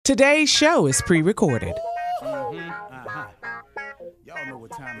Today's show is pre-recorded. Y'all know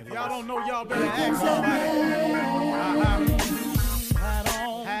what time it is. Y'all don't know, y'all better ask somebody.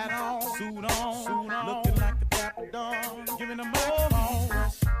 Hat on, suit on, looking like the Dapper Dawn, giving them microphone,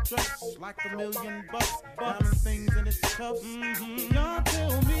 dressed like $1 million, diamond things in its cuffs. Y'all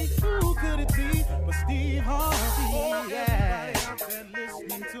tell me who could it be but Steve Harvey? Yeah, out there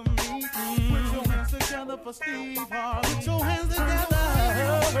listening to me. Put your hands together for Steve Harvey. Put your hands together.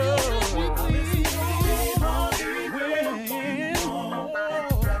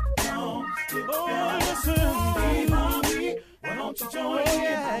 Why don't you join me?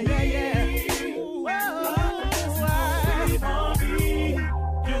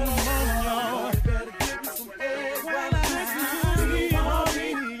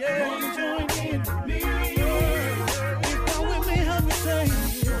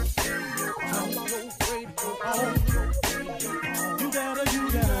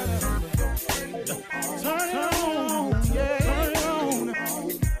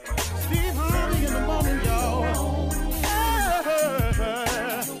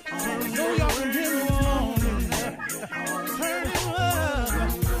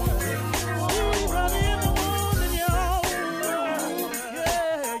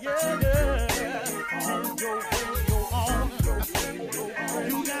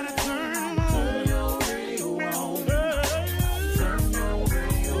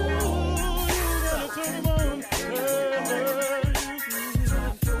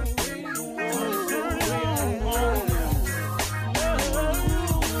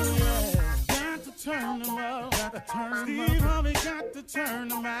 Steve Harvey got to turn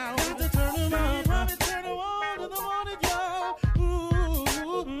them out. Got to turn them out. Harvey turn them on to the morning, y'all.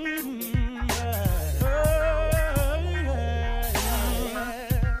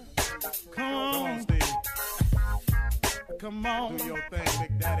 Come on, Steve. Come on. Do your thing,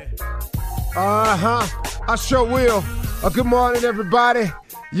 Big Daddy. I sure will. Good morning, everybody.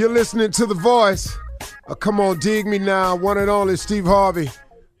 You're listening to The Voice. Come on, dig me now. One and only Steve Harvey.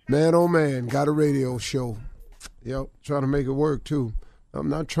 Man, oh man, got a radio show. Yep, trying to make it work too. I'm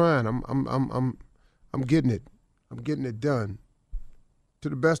not trying. I'm getting it. I'm getting it done to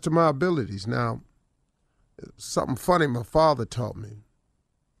the best of my abilities. Now, something funny my father taught me.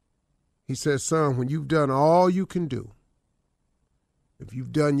 He said, son, when you've done all you can do, if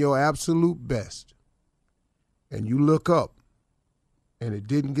you've done your absolute best, and you look up and it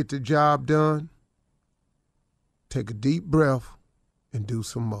didn't get the job done, take a deep breath and do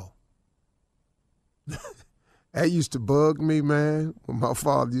some more. That used to bug me, man, when my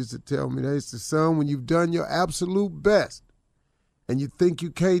father used to tell me that. He said, son, when you've done your absolute best and you think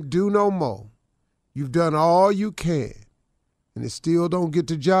you can't do no more, you've done all you can, and it still don't get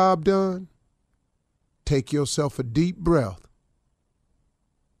the job done, take yourself a deep breath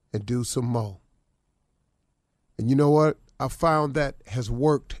and do some more. And you know what? I found that has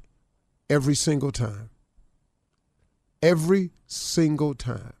worked every single time. Every single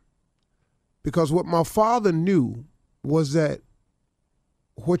time. Because what my father knew was that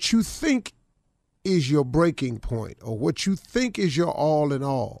what you think is your breaking point or what you think is your all in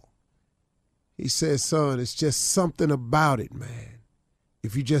all, he says, son, it's just something about it, man.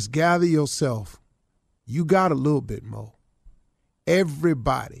 If you just gather yourself, you got a little bit more.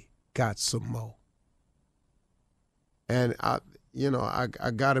 Everybody got some more. And I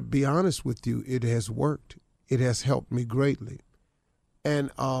got to be honest with you, it has worked. It has helped me greatly.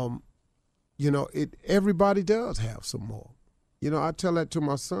 And, everybody does have some more. I tell that to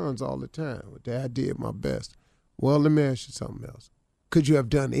my sons all the time. Dad, I did my best. Well, let me ask you something else. Could you have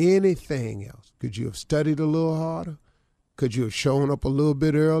done anything else? Could you have studied a little harder? Could you have shown up a little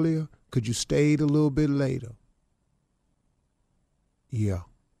bit earlier? Could you stayed a little bit later? Yeah.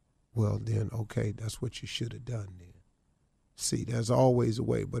 Well, then, okay, that's what you should have done then. See, there's always a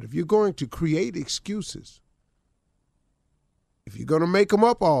way. But if you're going to create excuses, if you're going to make them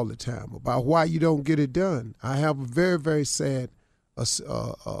up all the time about why you don't get it done, I have a very, very sad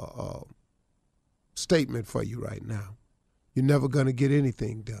statement for you right now. You're never going to get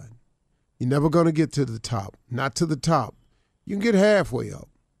anything done. You're never going to get to the top. Not to the top. You can get halfway up.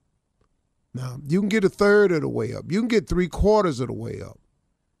 Now, you can get a third of the way up. You can get 3/4 of the way up.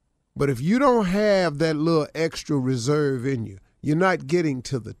 But if you don't have that little extra reserve in you, you're not getting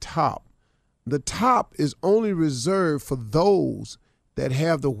to the top. The top is only reserved for those that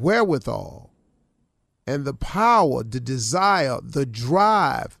have the wherewithal and the power, the desire, the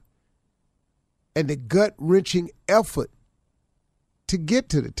drive, and the gut-wrenching effort to get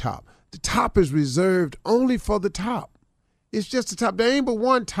to the top. The top is reserved only for the top. It's just the top. There ain't but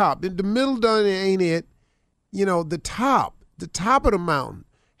one top. The middle done ain't it. The top of the mountain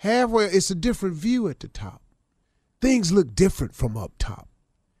Halfway, it's a different view at the top. Things look different from up top.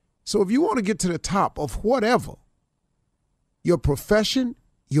 So if you want to get to the top of whatever, your profession,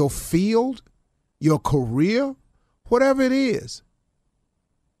 your field, your career, whatever it is,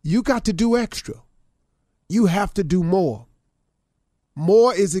 you got to do extra. You have to do more.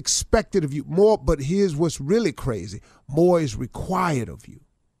 More is expected of you. More, but here's what's really crazy. More is required of you.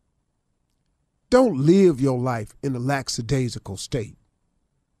 Don't live your life in a lackadaisical state.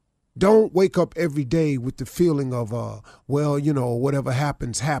 Don't wake up every day with the feeling of, whatever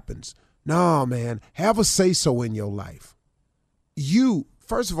happens, happens. Nah, man, have a say-so in your life. You,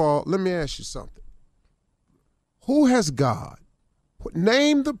 first of all, let me ask you something. Who has God?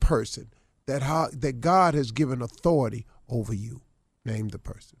 Name the person that God has given authority over you. Name the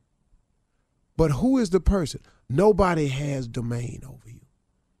person. But who is the person? Nobody has domain over you.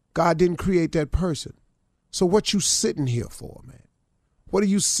 God didn't create that person. So what you sitting here for, man? What are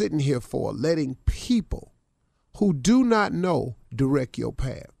you sitting here for? Letting people who do not know direct your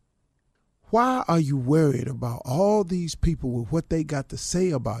path. Why are you worried about all these people with what they got to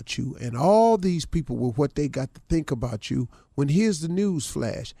say about you and all these people with what they got to think about you when here's the news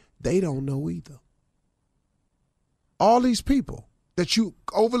flash? They don't know either. All these people that you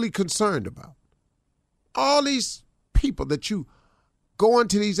overly concerned about, all these people that you go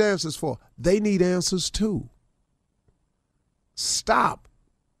into these answers for, they need answers too. Stop.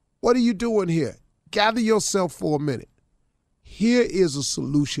 What are you doing here? Gather yourself for a minute. Here is a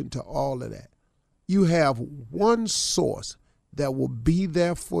solution to all of that. You have one source that will be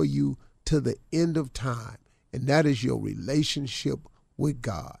there for you to the end of time, and that is your relationship with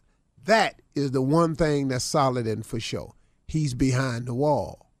God. That is the one thing that's solid and for sure. He's behind the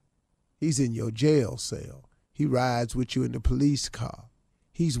wall. He's in your jail cell. He rides with you in the police car.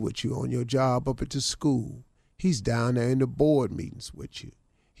 He's with you on your job up at the school. He's down there in the board meetings with you.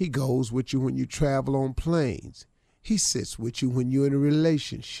 He goes with you when you travel on planes. He sits with you when you're in a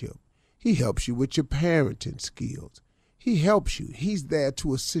relationship. He helps you with your parenting skills. He helps you. He's there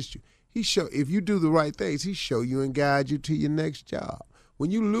to assist you. If you do the right things, he show you and guide you to your next job. When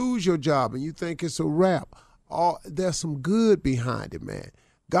you lose your job and you think it's a wrap, there's some good behind it, man.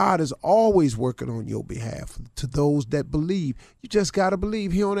 God is always working on your behalf to those that believe. You just got to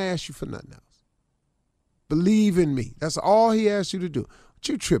believe. He don't ask you for nothing else. Believe in me. That's all he asks you to do. What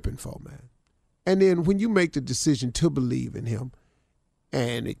you tripping for, man? And then when you make the decision to believe in him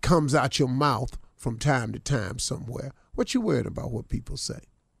and it comes out your mouth from time to time somewhere, what you worried about what people say?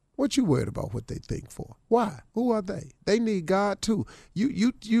 What you worried about what they think for? Why? Who are they? They need God too.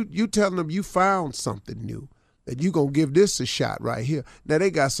 You telling them you found something new, that you going to give this a shot right here. Now they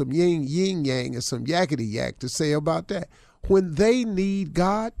got some yin yang and some yakety yak to say about that. When they need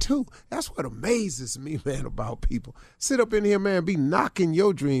God too. That's what amazes me, man, about people. Sit up in here, man, be knocking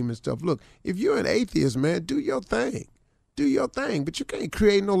your dream and stuff. Look, if you're an atheist, man, do your thing. Do your thing. But you can't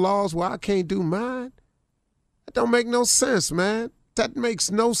create no laws where I can't do mine. That don't make no sense, man. That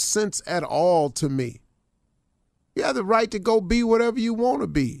makes no sense at all to me. You have the right to go be whatever you want to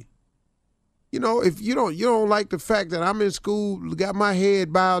be. You know, if you don't like the fact that I'm in school, got my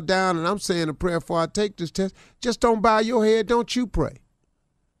head bowed down, and I'm saying a prayer before I take this test, just don't bow your head, don't you pray.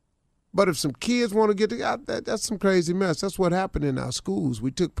 But if some kids want to get together, that's some crazy mess. That's what happened in our schools.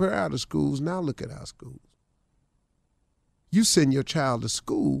 We took prayer out of schools. Now look at our schools. You send your child to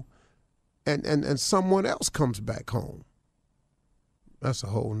school, and someone else comes back home. That's a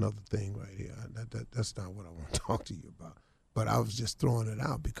whole nother thing right here. That's not what I want to talk to you about. But I was just throwing it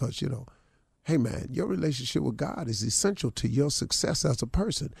out because, hey, man, your relationship with God is essential to your success as a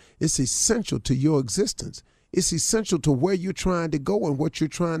person. It's essential to your existence. It's essential to where you're trying to go and what you're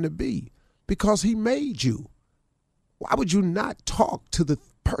trying to be because he made you. Why would you not talk to the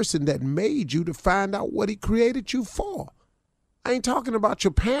person that made you to find out what he created you for? I ain't talking about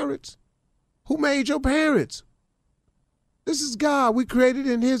your parents. Who made your parents? This is God. We created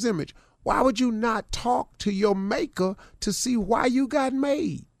in his image. Why would you not talk to your maker to see why you got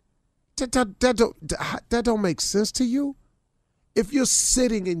made? That don't make sense to you. If you're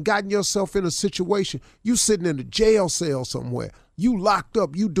sitting and gotten yourself in a situation, you sitting in a jail cell somewhere, you locked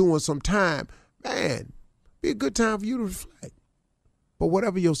up, you doing some time, man, be a good time for you to reflect. But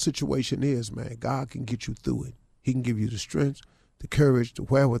whatever your situation is, man, God can get you through it. He can give you the strength, the courage, the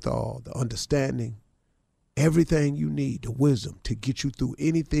wherewithal, the understanding, everything you need, the wisdom to get you through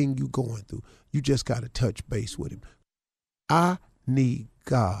anything you're going through. You just got to touch base with him. I need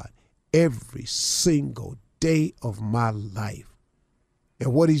God every single day of my life.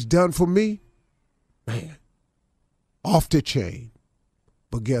 And what he's done for me, man, off the chain.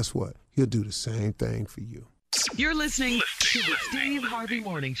 But guess what? He'll do the same thing for you. You're listening to the Steve Harvey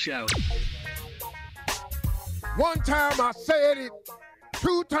Morning Show. One time I said it,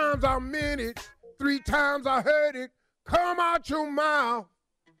 2 times I meant it, 3 times I heard it come out your mouth.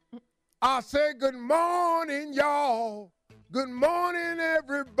 I said, good morning, y'all. Good morning,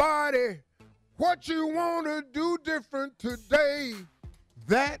 everybody. What you want to do different today?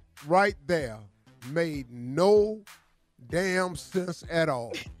 That right there made no damn sense at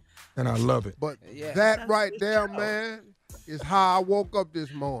all. And I love it. But that right there, man, is how I woke up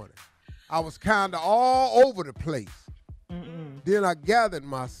this morning. I was kind of all over the place. Then I gathered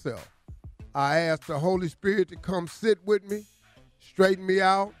myself. I asked the Holy Spirit to come sit with me, straighten me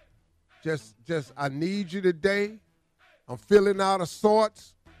out. Just, I need you today. I'm feeling out of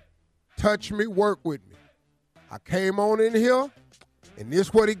sorts. Touch me, work with me. I came on in here, and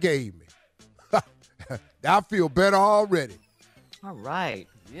this what he gave me. I feel better already. All right.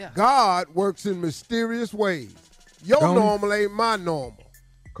 Yeah. God works in mysterious ways. Your normal ain't my normal.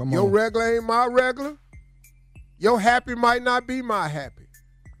 Your regular ain't my regular. Your happy might not be my happy.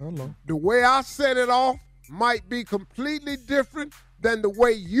 Hello. The way I set it off might be completely different than the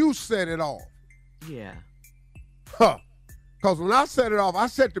way you set it off. Yeah. Because when I set it off, I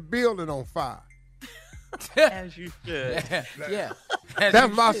set the building on fire. As you should. Yeah.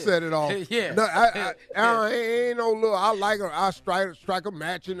 That's my set it off. Yeah. No, I ain't no little, I like her, I strike a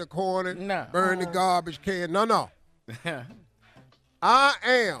match in the corner, burn the garbage can. No. I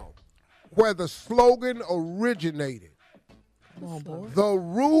am where the slogan originated. Come on, boy.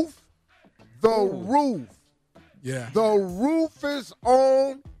 The roof. Yeah. The roof is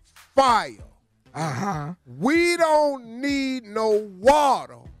on fire. Uh-huh. We don't need no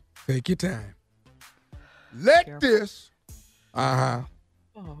water. Take your time. Let this Uh-huh.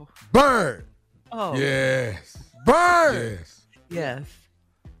 burn. Oh. Yes. Burn. Yes. Yes.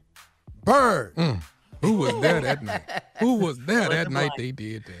 Burn. Who was there that night? Who was there With that the night blind. they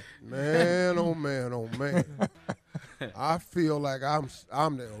did that? Man, oh man, oh man. I feel like I'm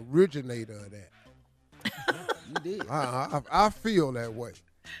the originator of that. You did. I feel that way.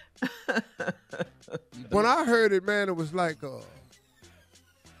 When I heard it, man, it was like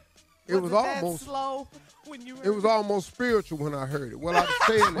it was almost slow when you it was almost spiritual when I heard it. Well, I was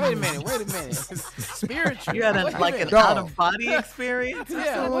saying Wait a minute. Spiritual. You had Wait a like an minute. out-of-body experience?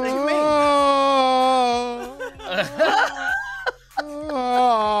 Yeah, what do you mean?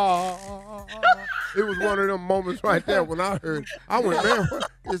 It was one of them moments right there when I heard. I went, man, what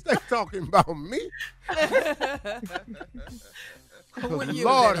is they talking about me? What year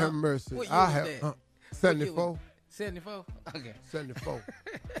Lord was that, have mercy. What year I was have that? 74. 74? Okay. 74.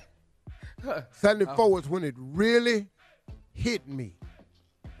 74 is when it really hit me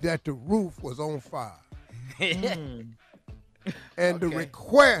that the roof was on fire. And the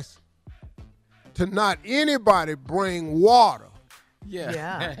request to not anybody bring water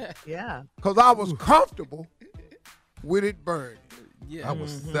Yeah. Yeah. because I was comfortable with it burning. Yeah. I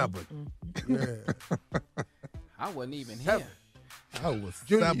was severed. Yeah. I wasn't even here. I was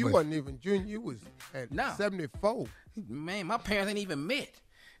Junior, severed. you wasn't even junior. You was at No. 74. Man, my parents ain't even met.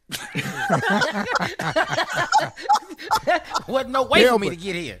 Wasn't no way for me to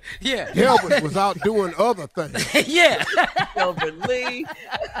get here. Yeah. Delbert was out doing other things. Yeah. Gilbert Lee.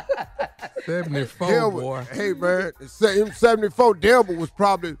 74, Delbert, boy. hey, man, in 74, Delbert was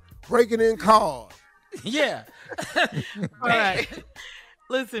probably breaking in cars. Yeah. All right.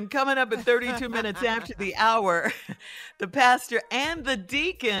 Listen, coming up at 32 minutes after the hour, the pastor and the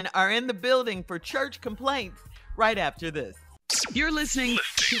deacon are in the building for church complaints right after this. You're listening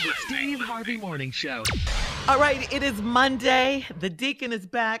to the Steve Harvey Morning Show. All right, it is Monday. The deacon is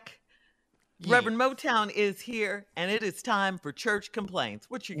back. Reverend Motown is here, and it is time for church complaints.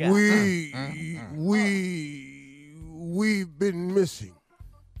 What you got? We've been missing.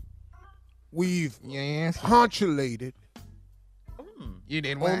 We've Yes. punctuated You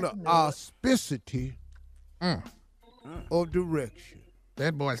did on what? the auspicity of direction.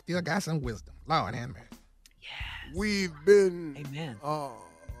 That boy still got some wisdom. Lord have mercy. We've been Amen.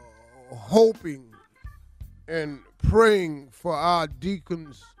 hoping and praying for our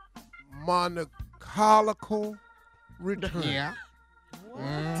deacon's monocholical return. Yeah.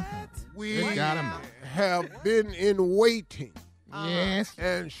 We Good God Almighty. have been in waiting Yes.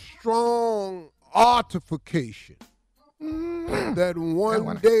 and strong artification that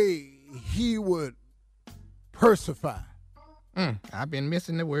one day he would persify, I've been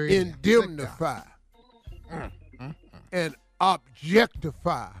missing the word. indemnify, and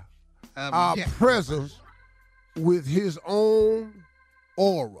objectify our presence with his own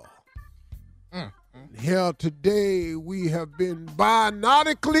aura. Here today we have been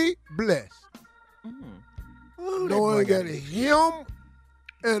bionically blessed knowing that him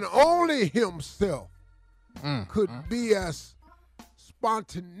and only himself could be as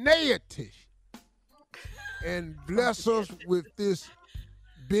spontaneity and bless us with this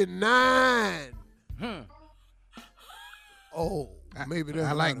benign. Oh, maybe that's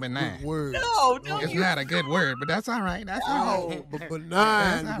I like not a benign. good word. No, It's not a good word, but that's all right. That's all right. Oh, but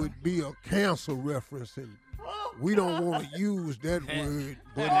benign would be a cancer reference, and we don't want to use that word,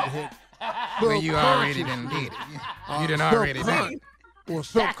 but it had Well, you already done did it. You done already done it. Or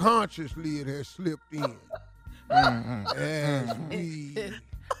subconsciously it has slipped in.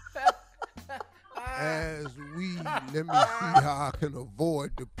 As we, let me see how I can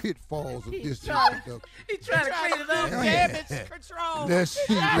avoid the pitfalls of this introduction. He's trying to clean it up. Damage control. Let's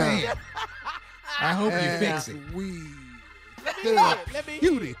see now. I hope you fix it. As we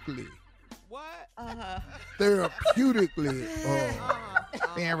therapeutically,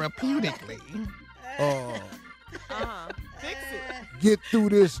 therapeutically, Fix it. get through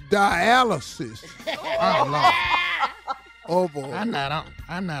this dialysis Oh, Lord. of a I'm not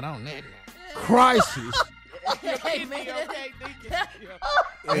on that. crisis. Okay, Deacon.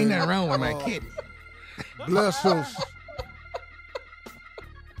 Ain't nothing wrong with my kidney. Bless us.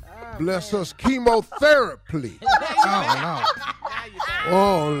 Bless us chemotherapy. Oh, Lord.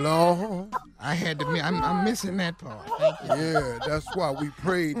 Oh, Lord. I had to. I'm missing that part. Thank you. Yeah, that's why we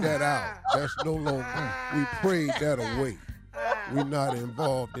prayed that out. That's no longer. We prayed that away. We're not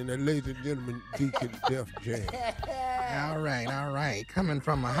involved in that. Ladies and gentlemen, Deacon Def Jam. All right. Coming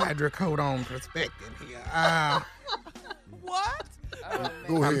from a hydrocodone perspective here. What?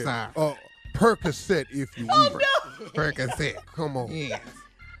 Go I'm ahead. sorry. Percocet, if you will. Percocet. Come on. Yes.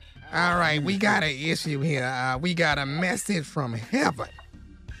 All right, we got an issue here. We got a message from heaven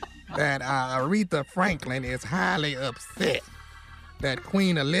that Aretha Franklin is highly upset that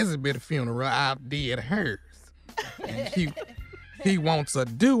Queen Elizabeth's funeral outdid hers. And she wants a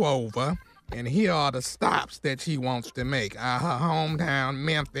do-over, and here are the stops that she wants to make. Her hometown,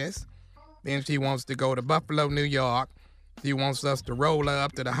 Memphis. Then she wants to go to Buffalo, New York. She wants us to roll her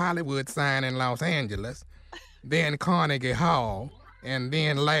up to the Hollywood sign in Los Angeles. Then Carnegie Hall. And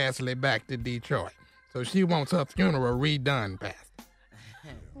then lastly, back to Detroit. So she wants her funeral redone, Pastor.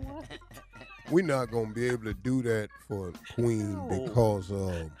 We're not going to be able to do that for Queen because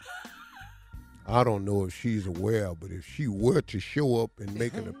I don't know if she's aware, but if she were to show up and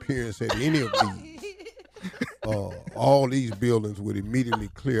make an appearance at any of these, all these buildings would immediately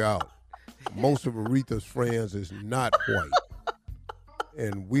clear out. Most of Aretha's friends is not white.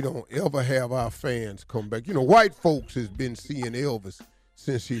 And we don't ever have our fans come back. You know, white folks has been seeing Elvis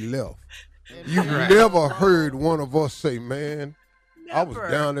since he left. You've never heard one of us say, man, I was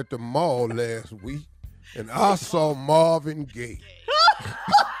down at the mall last week and I saw Marvin Gaye.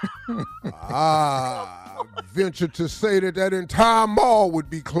 I venture to say that entire mall would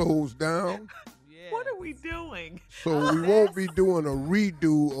be closed down. What are we doing? So we won't be doing a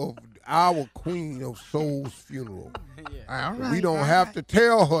redo of our Queen of Soul's funeral. All right. We don't have to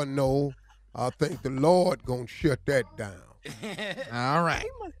tell her no. I think the Lord gonna shut that down. All right.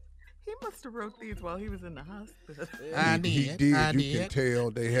 He must have wrote these while he was in the hospital. He did. You can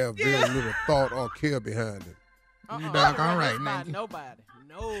tell they have very little thought or care behind it. You dog all right, Not now. nobody.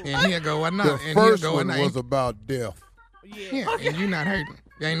 No. And here go another. The first one was about death. Yeah, and you not hurting.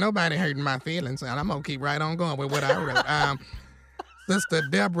 There ain't nobody hurting my feelings, and I'm gonna keep right on going with what I wrote. Sister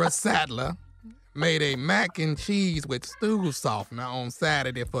Deborah Sadler made a mac and cheese with stew softener on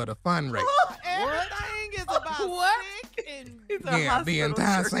Saturday for the fundraiser. Everything is about sick and Yeah, the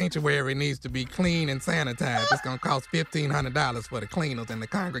entire sanctuary needs to be clean and sanitized. It's gonna cost $1,500 for the cleaners, and the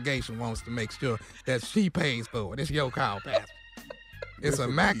congregation wants to make sure that she pays for it. It's your call, Pastor. It's a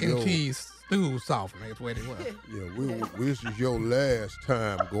mac and cheese stew softener. That's what it was. Yeah, this is your last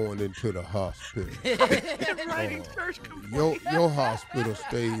time going into the hospital. Writing church complaints. Your hospital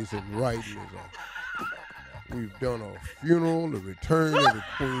stays in writing. We've done a funeral, the return of the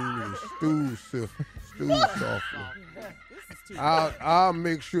Queen, and stew softener. I'll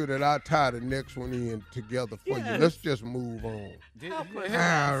make sure that I tie the next one in together for you. Let's just move on.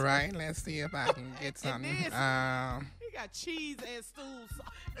 All right, let's see if I can get something. He got cheese and stew.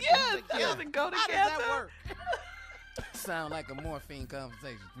 Yes, it doesn't go How together. does that work? Sound like a morphine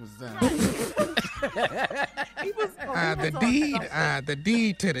conversation. The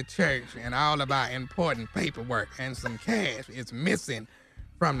deed to the church and all of our important paperwork and some cash is missing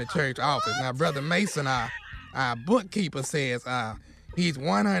from the church office. Now, Brother Mason, our bookkeeper says he's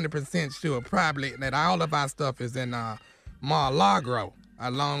 100% sure probably that all of our stuff is in Mar-a-Lago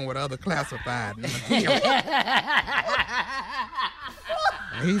along with other classified material.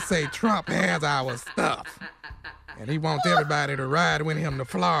 He say Trump has our stuff. And he wants everybody to ride with him to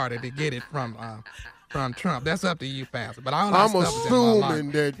Florida to get it from Trump. That's up to you, Pastor. But all I'm that stuff is in my life.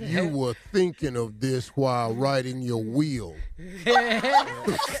 assuming that you were thinking of this while writing your will.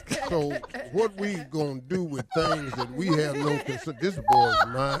 So what we gonna do with things that we have no concern? This boy's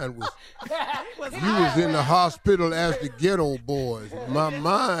mind was. You was in the hospital as the ghetto boys. My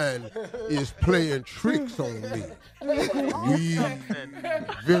mind is playing tricks on me. We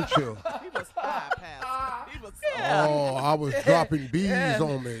venture. He was high, Pastor. He was so Oh, I was dropping bees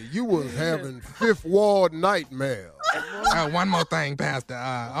on me. You was having Fifth Ward nightmares. One more thing, Pastor.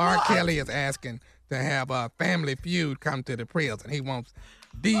 R. Kelly is asking to have a Family Feud come to the prison. He wants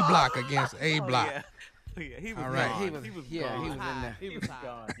D Block against A Block. Yeah, he was All right. gone. He was gone. in there. He was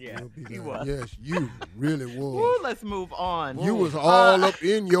gone. Yeah, he was. Yes, you really was. Ooh, let's move on. You was all up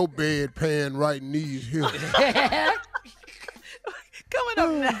in your bedpan writing these hymns. Coming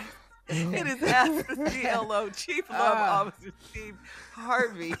up next, it is Ask the CLO Chief Love Officer Steve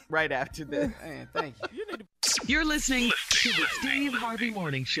Harvey right after this. Man, thank you. You're listening to the Steve Harvey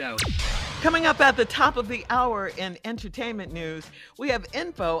Morning Show. Coming up at the top of the hour in entertainment news, we have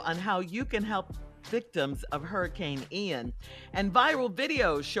info on how you can help victims of Hurricane Ian. And viral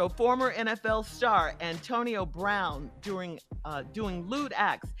videos show former NFL star Antonio Brown doing lewd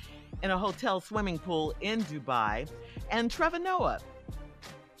acts in a hotel swimming pool in Dubai. And Trevor Noah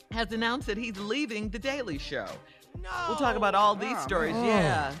has announced that he's leaving The Daily Show. No. We'll talk about all these Oh, stories.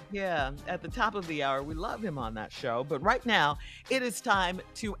 man. Yeah. At the top of the hour, we love him on that show. But right now, it is time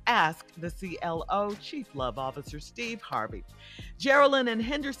to ask the CLO Chief Love Officer, Steve Harvey. Geraldine in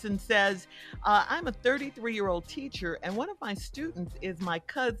Henderson says, I'm a 33-year-old teacher, and one of my students is my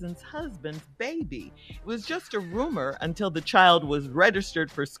cousin's husband's baby. It was just a rumor until the child was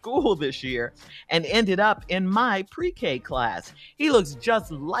registered for school this year and ended up in my pre-K class. He looks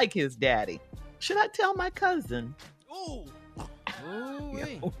just like his daddy. Should I tell my cousin? Ooh.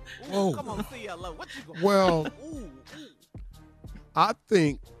 Ooh-wee. Whoa. Come on, CLO. What you going Well, Ooh. I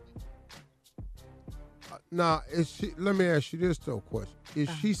think. Now, let me ask you this though, question. Is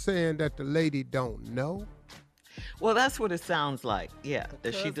she saying that the lady don't know? Well, that's what it sounds like. Yeah,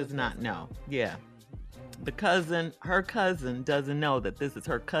 that she does not know. Yeah. Her cousin doesn't know that this is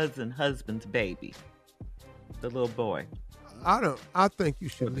her cousin's husband's baby. The little boy. I think you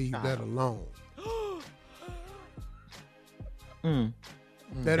should leave that alone.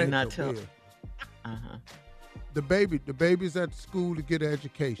 That ain't not no tell- deal. Uh-huh. The baby's at school to get an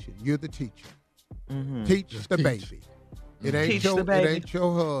education. You're the teacher. Mm-hmm. Teach Just the teach. baby. It ain't Teach your the baby. It ain't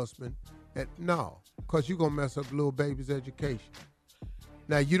your husband. No, because you're gonna mess up the little baby's education.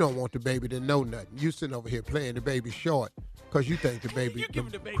 Now you don't want the baby to know nothing. You sitting over here playing the baby short because you think the baby, You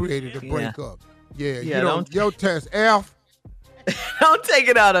giving the baby created a F. breakup. Yeah, Yeah, you don't. don't- Your test F. Don't take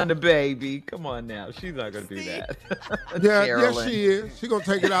it out on the baby. Come on now. She's not going to do that. Yeah, yes Carolyn. she is. She gonna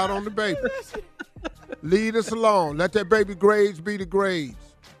take it out on the baby. Leave us alone. Let that baby grades be the grades.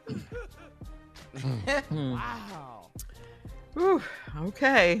 Wow. Whew,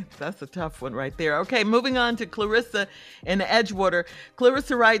 okay, that's a tough one right there. Okay, moving on to Clarissa in Edgewater.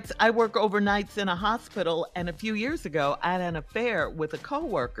 Clarissa writes, I work overnights in a hospital, and a few years ago, I had an affair with a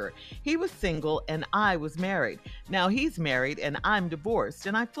coworker. He was single, and I was married. Now he's married, and I'm divorced,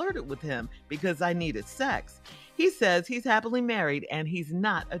 and I flirted with him because I needed sex. He says he's happily married, and he's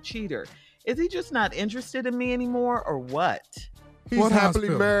not a cheater. Is he just not interested in me anymore, or what? He's What happily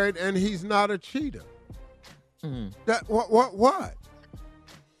hospital? married and he's not a cheater. Mm. That what?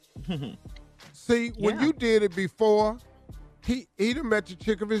 See, when Yeah. you did it before, he done met the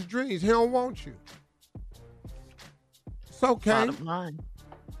chick of his dreams. He don't want you. It's okay. Bottom line.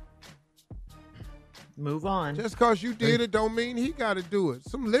 Move on. Just because you did it don't mean he got to do it.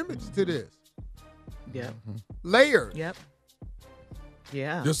 Some limits to this. Yep. Layers. Yep.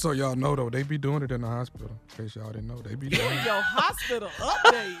 Yeah. Just so y'all know, though, they be doing it in the hospital. In case y'all didn't know, they be doing it. Your hospital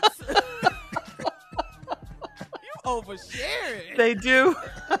updates. You oversharing. They do.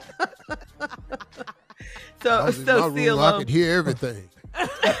 I so was in my room, I CLO. could hear everything.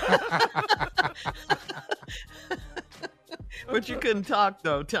 But you couldn't talk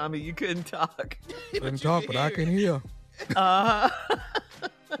though, Tommy. You couldn't talk. Didn't talk, but I can hear. Uh,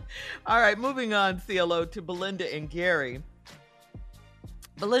 all right, moving on, CLO, to Belinda and Gary.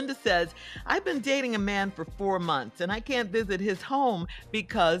 Belinda says, I've been dating a man for 4 months and I can't visit his home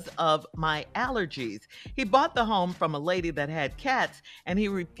because of my allergies. He bought the home from a lady that had cats and he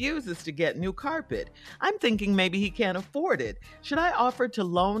refuses to get new carpet. I'm thinking maybe he can't afford it. Should I offer to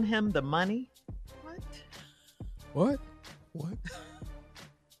loan him the money? What? What?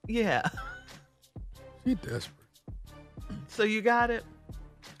 Yeah. She desperate. So you got it?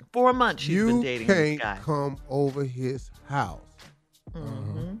 4 months she's been You dating this guy. can't come over his house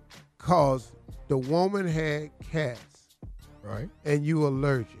Mhm. because the woman had cats Right. and you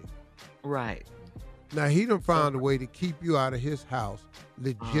allergic. Right. Now, he done found a way to keep you out of his house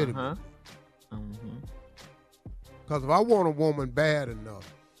legitimately. Mhm. Because if I want a woman bad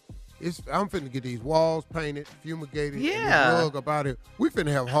enough, I'm finna get these walls painted, fumigated, and Yeah. this rug about it. We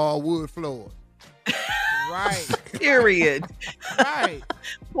finna have hardwood floors. Right. Period. Right.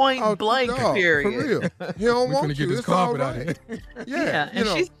 Point Oh, blank. dog, Period. For real. He don't We want finna get you. this It's all carpet out right. here. Yeah, Yeah, you and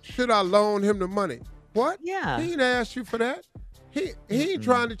know, she's- should I loan him the money? What? Yeah. He ain't asked you for that. He ain't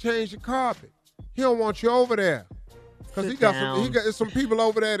trying to change the carpet. He don't want you over there. Because Sit he got down. some people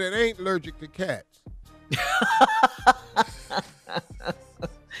over there that ain't allergic to cats.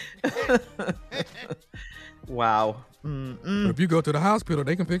 Wow. But if you go to the hospital,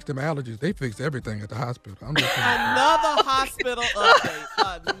 they can fix them allergies. They fix everything at the hospital. I'm just saying. Another hospital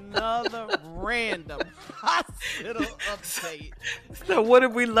update. Another random hospital update. So what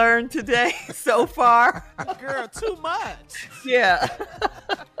have we learned today so far? Girl, too much. Yeah.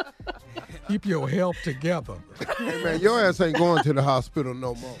 Keep your health together. Hey, man, your ass ain't going to the hospital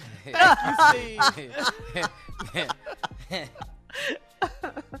no more. You see,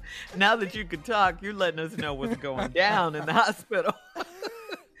 Now that you can talk, you're letting us know what's going down in the hospital.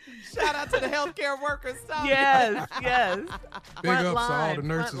 shout out to the healthcare workers. Tommy. Yes, yes. Big Front ups to all line, the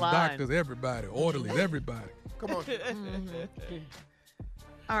nurses, front line. doctors, everybody, orderlies, everybody. Come on.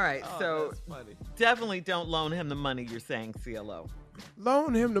 All right, Oh, so that's funny. definitely don't loan him the money, you're saying, CLO.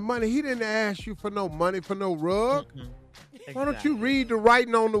 Loan him the money. He didn't ask you for no money for no rug. Why don't you Exactly. read the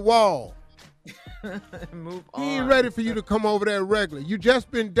writing on the wall? Move on? He ain't ready for you to come over there regular. You just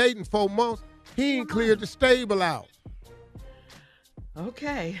been dating 4 months. He ain't cleared the stable out.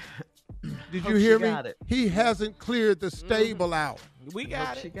 Okay. Did Hope you she hear me? got it. He hasn't cleared the stable out. We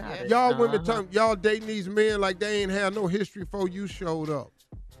got She it. got Yeah. it. Y'all women, Uh-huh. y'all dating these men like they ain't had no history before you showed up.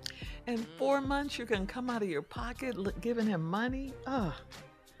 In 4 months, you can come out of your pocket giving him money? Ugh.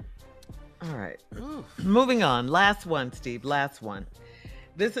 All right. Moving on. Last one, Steve. Last one.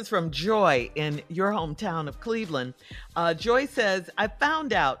 This is from Joy in your hometown of Cleveland. Joy says, I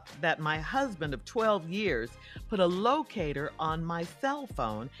found out that my husband of 12 years put a locator on my cell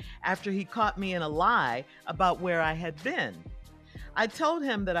phone after he caught me in a lie about where I had been. I told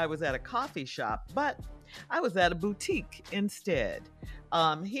him that I was at a coffee shop, but I was at a boutique instead.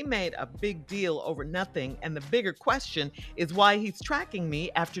 He made a big deal over nothing, and the bigger question is why he's tracking me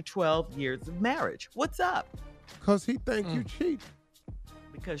after 12 years of marriage. What's up? Because he think you cheat.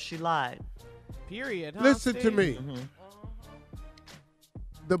 Because she lied. Period. Huh, Listen to Steve? me. Mhm.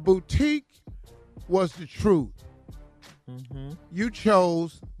 The boutique was the truth. Mhm. You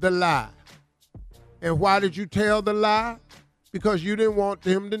chose the lie. And why did you tell the lie? Because you didn't want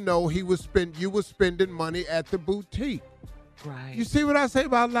him to know you was spending money at the boutique. Right. You see what I say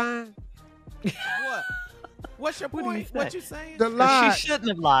about lying? What? What's your What do you point? say? What you saying? The 'Cause lie. she shouldn't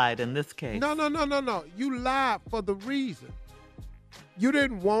have lied in this case. No. You lied for the reason. You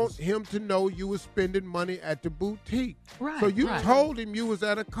didn't want him to know you was spending money at the boutique. Right. So you right. told him you was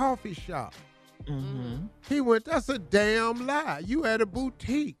at a coffee shop. Mhm. He went, that's a damn lie. You at a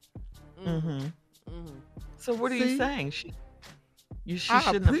boutique. Mhm. Mhm. So what are See? you saying? She I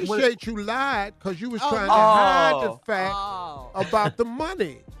shouldn't have. appreciate you lied because you was Oh, trying to hide the oh. fact Oh, about the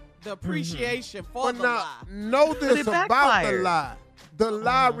money. the appreciation for But the now, lie. know this it about the backfired. lie. The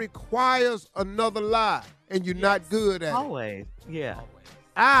lie requires another lie, and you're not good at it. Always. Yeah.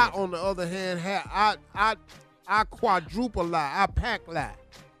 I, on the other hand, I quadruple lie. I pack lie.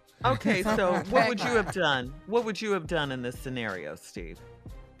 Okay, so what would you have done? What would you have done in this scenario, Steve?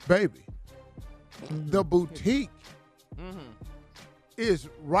 Baby, the boutique Mm-hmm. is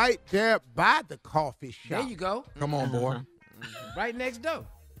right there by the coffee shop. There you go. Come on, boy. Right next door.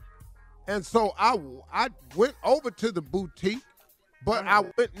 And so I went over to the boutique, but I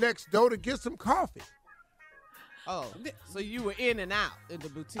went next door to get some coffee. Oh, so you were in and out in the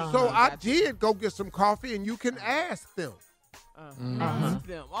boutique. So I Gotcha. did go get some coffee, and you can ask them. Ask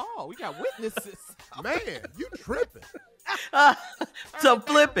them. Oh, we got witnesses. Man, you tripping. So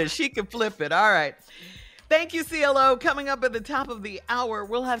flip it. She can flip it. All right. Thank you, CLO. Coming up at the top of the hour,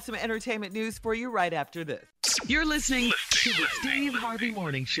 we'll have some entertainment news for you right after this. You're listening to the Steve Harvey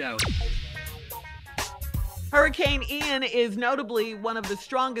Morning Show. Hurricane Ian is notably one of the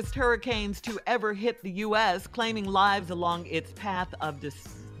strongest hurricanes to ever hit the U.S., claiming lives along its path of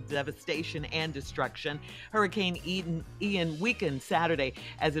devastation and destruction. Hurricane Ian weakened Saturday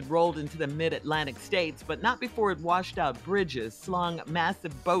as it rolled into the mid-Atlantic states, but not before it washed out bridges, slung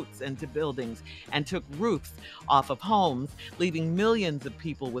massive boats into buildings, and took roofs off of homes, leaving millions of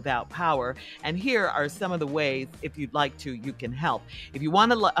people without power. And here are some of the ways, if you'd like to, you can help. If you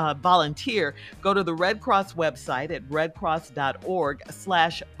want to volunteer, go to the Red Cross website at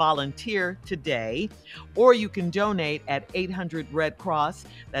redcross.org/volunteer today, or you can donate at 800 Red Cross.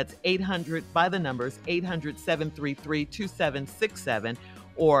 That's 800 by the numbers 800-733-2767,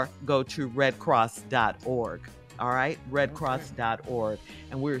 or go to redcross.org. All right, redcross.org.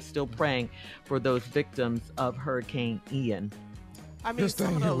 And we're still praying for those victims of Hurricane Ian. I mean, This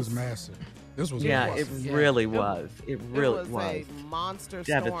thing here was massive. This was Yeah, massive. it really was. It really was a monster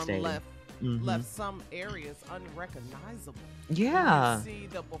storm devastating. left some areas unrecognizable. Yeah. You see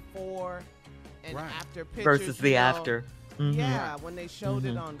the before and after pictures Versus the after. Yeah, when they showed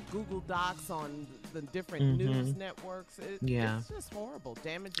it on Google Docs on the different news networks, it's just horrible.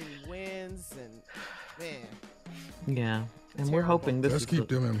 Damaging winds and Yeah. And we're hoping this Let's is keep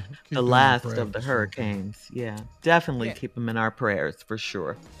the them last in of the prayers. hurricanes. Yeah, definitely keep them in our prayers for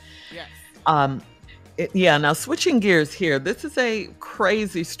sure. Yes. Now switching gears here, this is a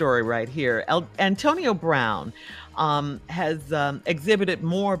crazy story right here. Antonio Brown has exhibited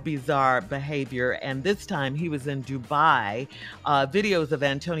more bizarre behavior, and this time he was in Dubai. Videos of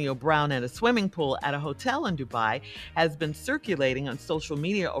Antonio Brown at a swimming pool at a hotel in Dubai has been circulating on social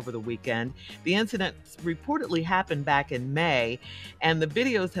media over the weekend. The incident reportedly happened back in May, and the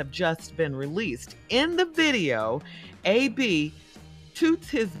videos have just been released. In the video, AB toots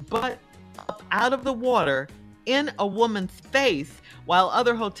his butt up out of the water in a woman's face while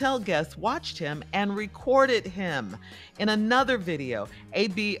other hotel guests watched him and recorded him. In another video,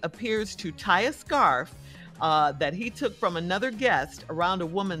 AB appears to tie a scarf that he took from another guest around a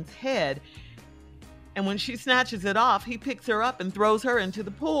woman's head, and when she snatches it off, he picks her up and throws her into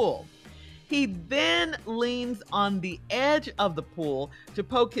the pool. He then leans on the edge of the pool to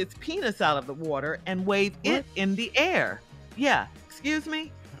poke his penis out of the water and wave it in the air. Yeah, excuse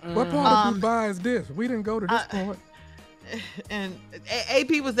me? What part of Dubai is this? We didn't go to this part. And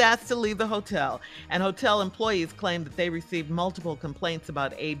AB was asked to leave the hotel, and hotel employees claimed that they received multiple complaints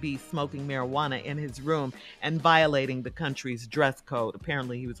about AB smoking marijuana in his room and violating the country's dress code.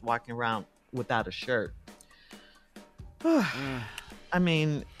 Apparently, he was walking around without a shirt. I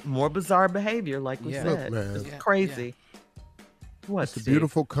mean, more bizarre behavior, like we said. Look, man. It's crazy. What, It's a Steve?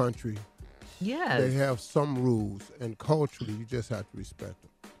 beautiful country. Yes. They have some rules, and culturally, you just have to respect them.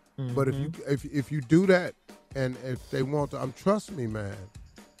 But if you do that, and if they want to, trust me, man,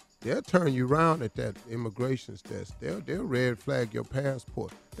 they'll turn you around at that immigration test. They'll red flag your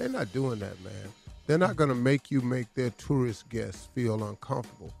passport. They're not doing that, man. They're not going to make their tourist guests feel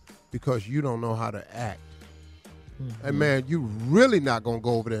uncomfortable because you don't know how to act. And man, you really not going to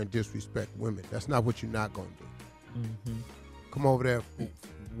go over there and disrespect women. That's not what you're not going to do. Come over there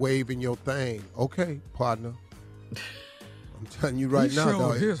waving your thing. Okay, partner. I'm telling you right now,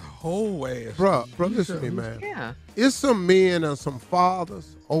 dog. His whole ass. Bro, listen to me, man. Yeah. It's some men and some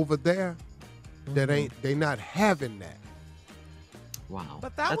fathers over there that they not having that. Wow.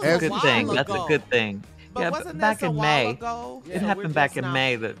 But that That's was a a good while thing. ago. That's a good thing. But wasn't back this a in while May. ago? It happened back in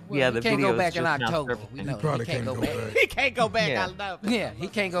May. The you video can't go back is in just now October. surfacing. We know Probably he can't go back. He can't go back. Yeah. I know. Yeah, he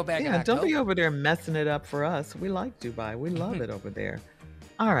can't go back in Yeah, October. don't be over there messing it up for us. We like Dubai. We love it over there.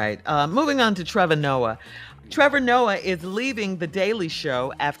 All right. Moving on to Trevor Noah. Trevor Noah is leaving The Daily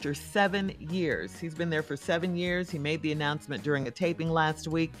Show after 7 years. He's been there for 7 years. He made the announcement during a taping last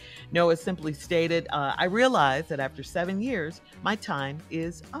week. Noah simply stated, I realize that after 7 years, my time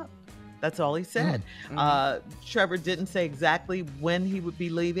is up. That's all he said. Trevor didn't say exactly when he would be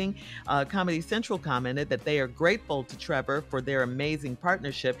leaving. Comedy Central commented that they are grateful to Trevor for their amazing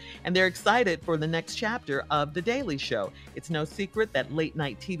partnership, and they're excited for the next chapter of The Daily Show. It's no secret that late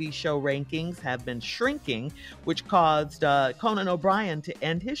night TV show rankings have been shrinking, which caused Conan O'Brien to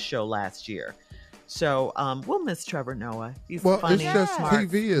end his show last year. So we'll miss Trevor Noah. He's funny, It's just smart.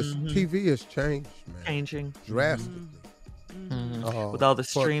 TV has changed, man. Changing. Drastically. With all the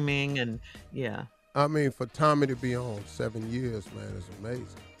streaming and I mean, for Tommy to be on 7 years, man, is amazing.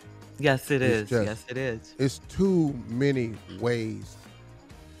 Yes, it is. just- Yes, it is. It's too many ways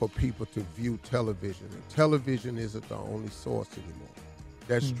for people to view television. And television isn't the only source anymore.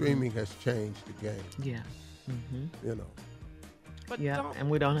 That streaming has changed the game, Yeah. you know. But Yeah, and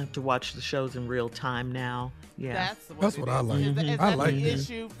we don't have to watch the shows in real time now. Yeah. That's what I like. Is I that like the that.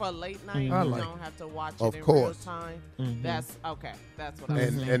 issue for late night? I You like don't have to watch Of it in course. real time. That's okay. That's what I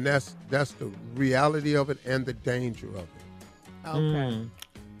And was and that's the reality of it and the danger of it. Okay.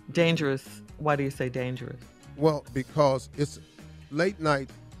 Dangerous. Why do you say dangerous? Well, because it's late night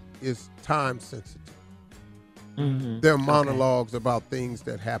is time sensitive. There are monologues about things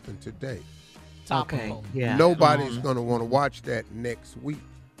that happen today. Okay. Yeah. Nobody's going to want to watch that next week.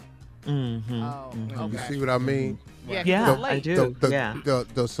 Okay. You see what I mean? Yeah, I do.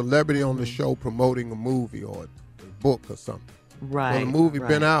 The celebrity on the show promoting a movie or a book or something. Right. Well, the movie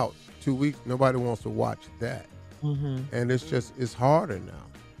been out 2 weeks. Nobody wants to watch that. And it's harder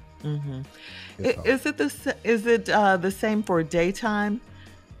now. Is it the same for daytime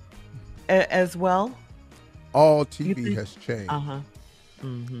as well? All TV has changed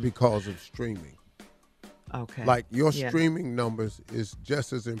because of streaming. Okay. Like your streaming numbers is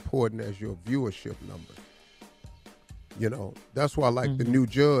just as important as your viewership numbers. You know, that's why I like the new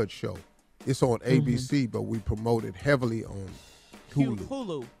Judge show. It's on ABC, but we promote it heavily on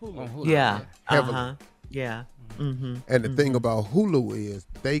Hulu. Hulu. Yeah. Heavily. Yeah. And the thing about Hulu is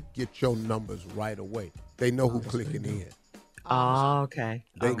they get your numbers right away. They know who clicking in. Oh, okay.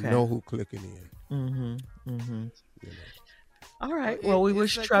 They know who clicking in. You know. All right. Well, Well, we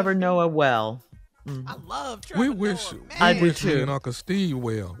wish Trevor Noah well. I love Trevor We Noah, wish, man. I we do wish me too. and Uncle Steve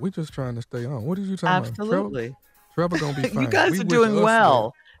well. We're just trying to stay on. What are you talking Absolutely. about? Trevor gonna be fine. You guys We are wish doing us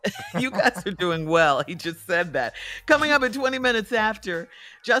well. You guys are doing well. He just said that. Coming up at 20 minutes after,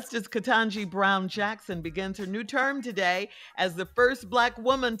 Justice Ketanji Brown Jackson begins her new term today as the first Black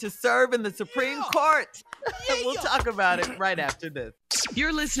woman to serve in the Supreme Court. We'll talk about it right after this.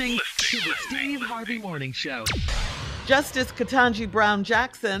 You're listening to the Steve Harvey Morning Show. Justice Ketanji Brown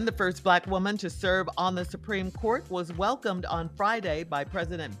Jackson, the first Black woman to serve on the Supreme Court, was welcomed on Friday by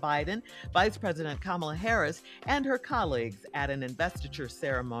President Biden, Vice President Kamala Harris, and her colleagues at an investiture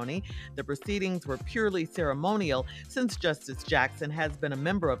ceremony. The proceedings were purely ceremonial since Justice Jackson has been a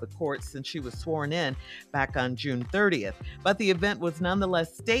member of the court since she was sworn in back on June 30th. But the event was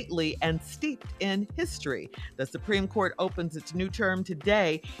nonetheless stately and steeped in history. The Supreme Court opens its new term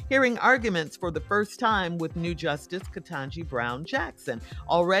today, hearing arguments for the first time with new Justice Ketanji Brown Jackson.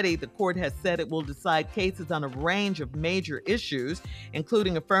 Already, the court has said it will decide cases on a range of major issues,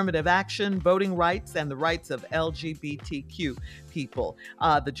 including affirmative action, voting rights, and the rights of LGBTQ people.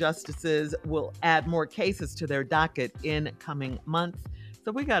 The justices will add more cases to their docket in coming months.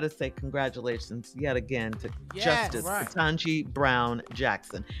 So we got to say congratulations yet again to Justice Ketanji Brown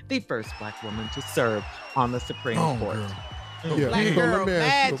Jackson, the first Black woman to serve on the Supreme Court. Yeah, Black so girl let me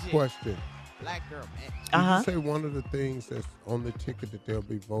ask you magic. a question. Black girl, man. Did you say one of the things that's on the ticket that they'll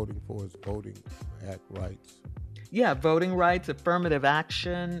be voting for is voting act rights? Yeah, voting rights, affirmative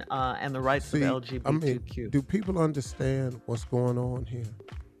action, and the rights of LGBTQ. I mean, do people understand what's going on here?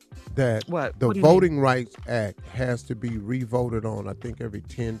 That What the do you Voting Rights Act has to be re-voted on, I think, every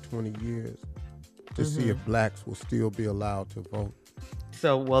 10, 20 years to see if blacks will still be allowed to vote.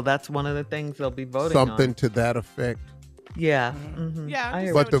 So, well, that's one of the things they'll be voting Something on. to that effect. Yeah. Yeah, I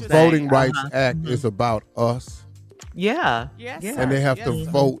hear But what the you're Voting saying. Rights Act is about us, Yeah. Yes, Yeah. sir. and they have to Yes,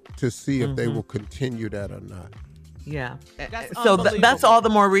 sir. vote to see if they will continue that or not. Yeah. That's So that's unbelievable. all the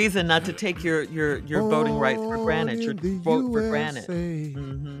more reason not to take your voting rights for granted, your Born in the vote for granted.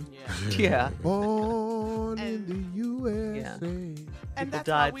 USA. Yeah. Born in the USA. And People that's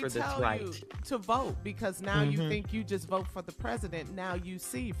died why we for this tell right. you to vote, because now you think you just vote for the president. Now you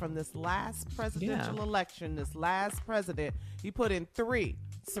see from this last presidential election, this last president, he put in 3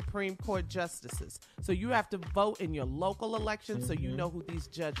 Supreme Court justices. So you have to vote in your local election so you know who these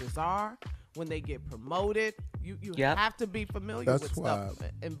judges are. When they get promoted, you have to be familiar That's with why- stuff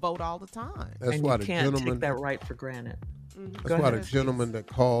and vote all the time. That's And why you the can't gentleman. take that right for granted. That's Go why ahead. the gentleman that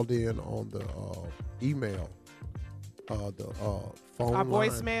called in on the email, the phone Our line.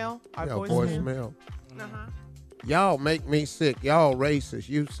 voicemail. Our Yeah, voicemail. voicemail. Uh-huh. Y'all make me sick. Y'all racist.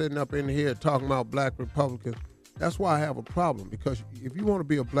 You sitting up in here talking about black Republicans. That's why I have a problem, because if you want to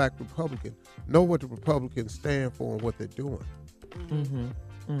be a black Republican, know what the Republicans stand for and what they're doing.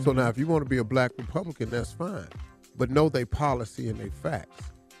 So now if you want to be a black Republican, that's fine. But know their policy and their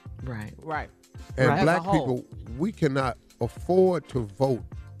facts. Right. Right. And Right. black As a whole. people, we cannot afford to vote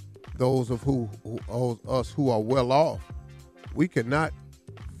those of us who are well off. We cannot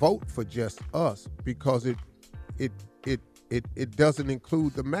vote for just us because it doesn't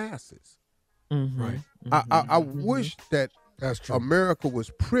include the masses. Right. I wish that That's true. America was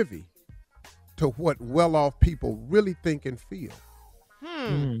privy to what well-off people really think and feel.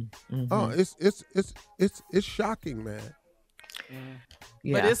 It's shocking, man.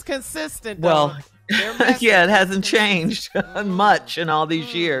 Yeah. But it's consistent. Well, though. Their message yeah, it is hasn't changed much in all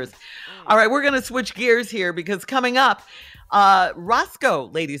these years. All right, we're going to switch gears here because coming up, Roscoe,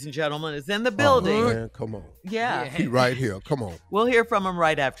 ladies and gentlemen, is in the building. Oh, man, come on. Yeah. He right here. Come on. We'll hear from him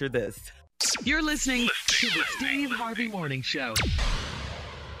right after this. You're listening to the Steve Harvey Morning Show.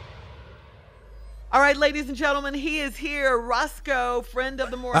 All right, ladies and gentlemen, he is here. Roscoe, friend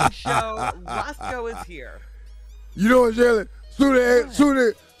of the morning show. Roscoe is here. You know what, Jelly?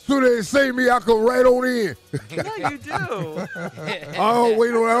 Soon they say me, I come right on in. Yeah, you do. I don't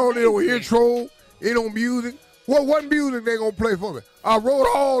wait on. I don't need no intro. Ain't no music. What music they gonna play for me? I wrote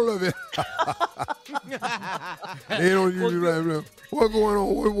all of it. They don't usually right now. What going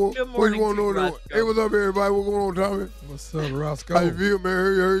on? Good What morning you want to know? Roscoe. Hey, what's up, everybody? What going on, Tommy? What's up, Roscoe? How you feel, man?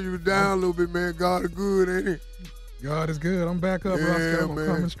 Heard you was down a little bit, man. God is good, ain't he? God is good. I'm back up, Roscoe. I'm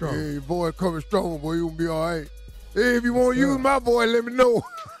coming strong. Yeah, your boy coming strong, boy. You gonna be all right. Hey, if you want to use my boy, let me know.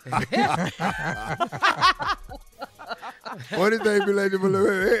 What did they be like?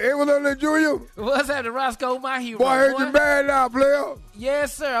 Hey, what's up, there, Junior? What's happening, Roscoe? My hero. Boy, I heard you married now, player.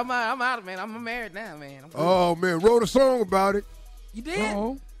 Yes, sir. I'm out, man. I'm married now, man. Oh, man. Wrote a song about it. You did?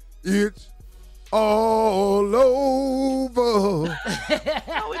 Oh, It's all over.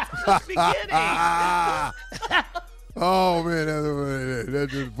 Oh, it's just beginning. Oh, man.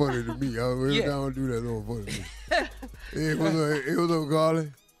 That's just funny to me. Every time I do that, it's funny to me. Hey, what's up,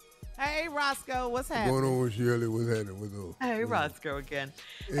 Carly? Hey, Roscoe, what's What's happening? going on with Shirley? What's happening? What's up? Hey, Roscoe again.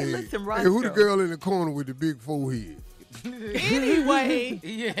 Hey, Hey, listen, hey, Roscoe. who the girl in the corner with the big forehead? Anyway.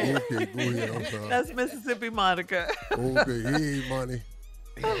 Yeah. Okay, go ahead. I'm sorry. That's Mississippi Monica. Okay, hey, money.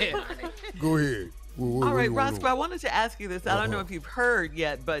 Go ahead. All right, Roscoe, I wanted to ask you this. I don't know if you've heard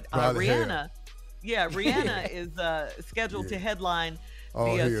yet, but Probably Rihanna, Rihanna is scheduled to headline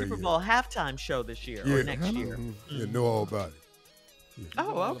the Super Bowl halftime show this year or next year. You know all about it.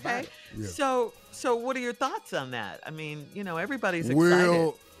 Oh, okay. Yeah. So what are your thoughts on that? I mean, everybody's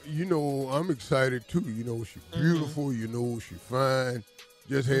excited. Well, I'm excited too. She's beautiful. She's fine.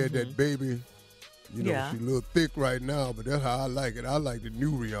 Just had that baby. She's a little thick right now, but that's how I like it. I like the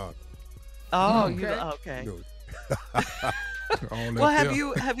new Rihanna. Oh, okay. Well,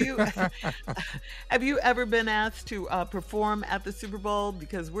 have you ever been asked to perform at the Super Bowl?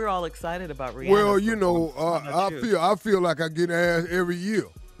 Because we're all excited about Rihanna. Well, I feel like I get asked every year.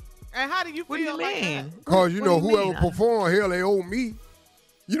 And how do you feel? What do you like mean? that? Cause What do you whoever mean? perform, hell, they owe me.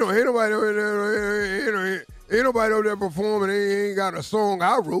 Ain't nobody over there performing. They ain't got a song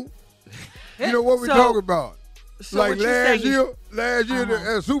I wrote. You know what we talking about? So Like what you're saying last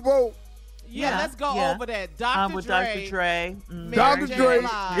year at Super Bowl. Yeah, let's go over that. Dr. with Dre. Dr. Dre. Dr. Dre,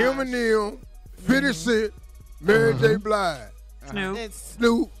 Blige. Eminem, 50 Cent, Mary J. Blige, Snoop. And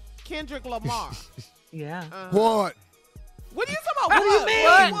Snoop, Kendrick Lamar. Yeah. what? What are you talking about? What do you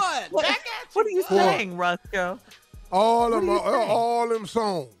mean? What? Back at you. What are you saying, Roscoe? All them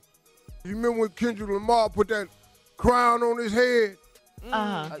songs. You remember when Kendrick Lamar put that crown on his head?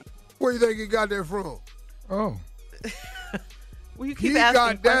 Uh-huh. Where you think he got that from? oh. Well, you He keep asking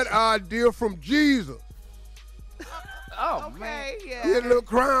got that questions. idea from Jesus. Oh, man. Okay, yeah. He had a little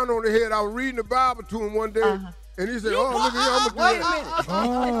crown on his head. I was reading the Bible to him one day, and he said, "Oh, look at you, I'm gonna do that."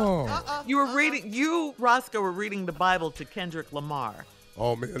 Oh. You were reading. You, Roscoe, were reading the Bible to Kendrick Lamar.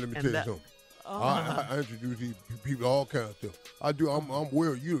 Oh man, let me tell you something. I introduce these people all kinds of stuff. I do. I'm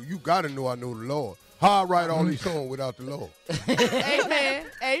well. You got to know I know the Lord. How I write all these songs without the Lord?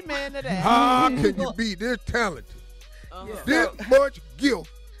 Amen to that. How can you be this talented, this much gift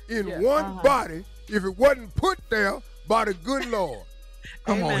in one body if it wasn't put there by the good Lord?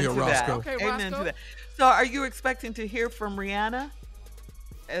 Come on Amen here, to that. Roscoe. Okay, Amen Roscoe. to that. So, are you expecting to hear from Rihanna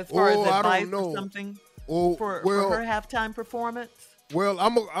as far as I don't advice know. or something Oh, for her halftime performance? Well,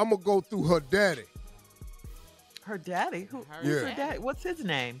 I'm gonna go through her daddy, Her daddy? Who's Yeah. her daddy? What's his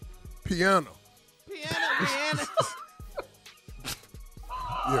name? Piano. Piano.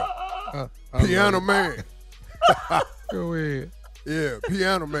 Yeah, I Piano love Man. it. Go ahead. Yeah,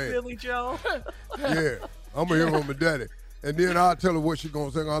 Piano Man. Billy Joe? Yeah, I'm gonna hear from my daddy, and then I'll tell her what she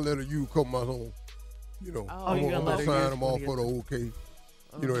gonna sing. I'll let her use a couple of my songs. you're gonna I'm let gonna her sign use them one off of for the your- okay.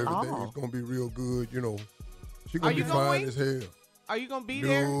 Everything Oh. is gonna be real good. She gonna you be going? fine as hell. Are you going to be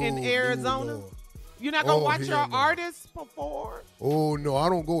there in No, Arizona? Lord. You're not going to Oh, watch your hell no. artists perform? Oh no, I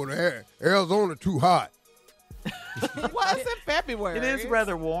don't go to Arizona. Too hot. Well, it's in February. It is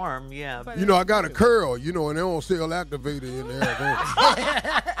rather warm, yeah. But I got a curl. And they don't sell activator in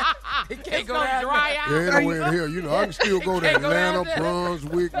Arizona. It can't it's go going to down dry Yeah, out. ain't nowhere in here. I can still go to Can't go down Atlanta, there.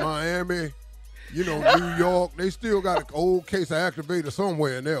 Brunswick, Miami, New York. They still got an old case of activator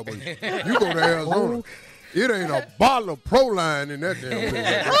somewhere in there. But you go to Arizona, it ain't a bottle of Proline in that damn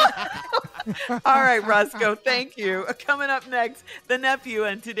place. All right, Roscoe, thank you. Coming up next, the nephew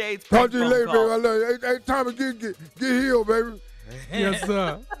and today's Talk prank to you phone later, call. baby. I love you. Hey, Tommy, get healed, baby. Yes,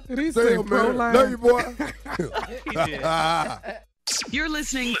 sir. Did he Say say man. pro-line? Love you, boy. He did. You're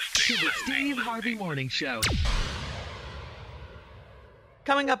listening to the Steve Harvey Morning Show.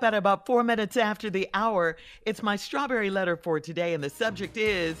 Coming up at about 4 minutes after the hour, it's my strawberry letter for today, and the subject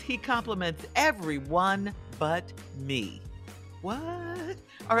is, he compliments everyone but me. What?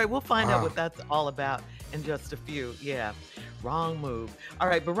 All right, we'll find out what that's all about in just a few. Yeah, wrong move. All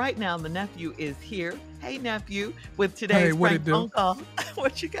right, but right now the nephew is here. Hey, nephew, with today's prank phone call.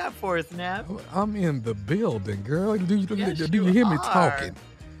 What you got for us, Nev? I'm in the building, girl. Do you Yes, hear me are. talking?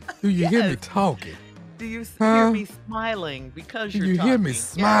 Do you hear me talking? Do you hear me smiling because you're Do you talking? hear me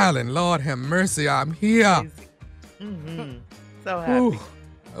smiling? Lord have mercy, I'm here. Mm-hmm. So happy.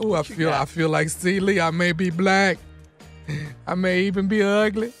 Ooh, I feel like Celie. I may be black. I may even be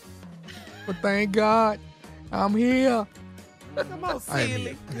ugly. But thank God, I'm here. Come on,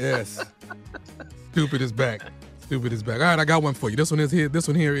 silly. Yes. Stupid is back. Stupid is back. All right, I got one for you. This one is here. This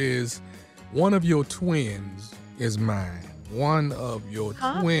one here is, one of your twins is mine. One of your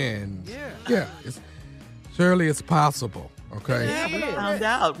twins. Yeah. Surely it's possible. Okay. Yeah, we found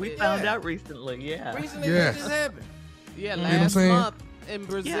out. We found out recently. Yeah. Recently, Yes. this happened. Yeah, know what I'm last saying? month in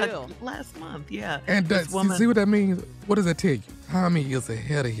Brazil. Yeah, last month. Yeah. And This woman- see what that means? What does that tell you? Tommy is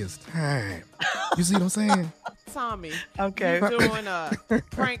ahead of his time. You see what I'm saying? Tommy, Okay. you doing a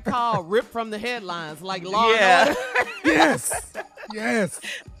prank call ripped from the headlines like Law and Yeah. Order? Yes.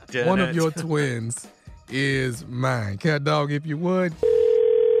 One of your twins is mine. Cat dog, if you would.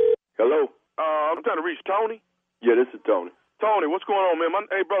 Hello. I'm trying to reach Tony. Yeah, this is Tony. Tony, what's going on, man?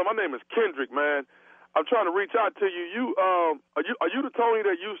 Hey, brother, my name is Kendrick, man. I'm trying to reach out to you. Are you the Tony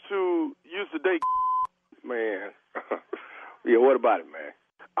that used to date? Man. Yeah, what about it, man?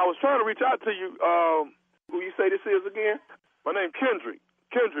 I was trying to reach out to you. Who you say this is again? My name Kendrick.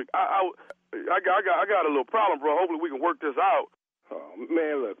 Kendrick, I got a little problem, bro. Hopefully we can work this out. Oh,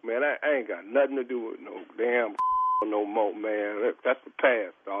 man, look, man, I ain't got nothing to do with no damn no more, man. That's the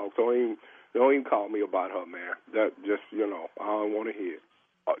past, dog. So don't even call me about her, man. That just, I don't want to hear it.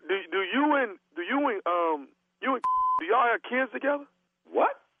 Do y'all have kids together?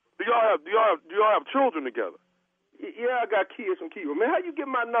 What? Do y'all have children together? Yeah, I got kids from Kiva. Man, how you get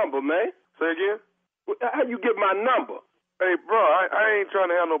my number, man? Say again? How you get my number? Hey, bro, I ain't trying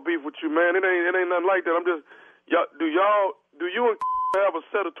to have no beef with you, man. It ain't nothing like that. I'm just, do you and have a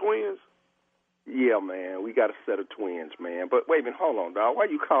set of twins? Yeah, man, we got a set of twins, man. But wait a minute, hold on, dog. Why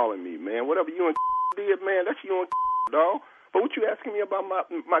you calling me, man? Whatever you and did, man, that's you and dog. But what you asking me about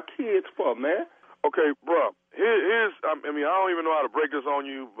my kids for, man? Okay, bro. Here's I don't even know how to break this on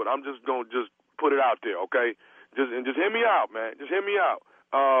you, but I'm just gonna put it out there, okay? Just hear me out, man. Just hear me out.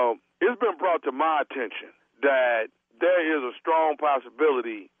 It's been brought to my attention that there is a strong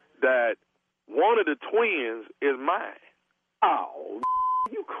possibility that one of the twins is mine. Oh,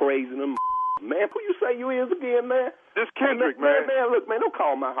 you crazy, man. Who you say you is again, man? This Kendrick, man. Man, look, man, don't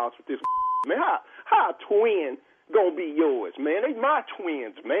call my house with this, man. How a twin gonna be yours, man? They my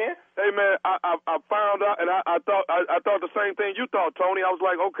twins, man. Hey, man, I found out, and I thought the same thing you thought, Tony. I was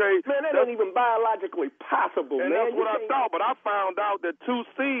like, okay, man, that ain't even biologically possible, and man. That's what I thought, but I found out that two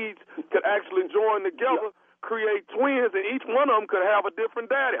seeds could actually join together, create twins, and each one of them could have a different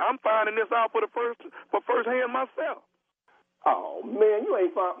daddy. I'm finding this out for first hand myself. Oh, man, you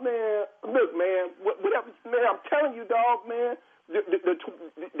ain't found, man. Look, man, whatever, man, I'm telling you, dog, man,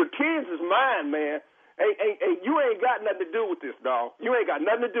 the kids is mine, man. Hey, you ain't got nothing to do with this, dog. You ain't got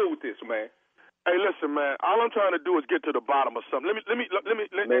nothing to do with this, man. Hey, listen, man, all I'm trying to do is get to the bottom of something. Let me,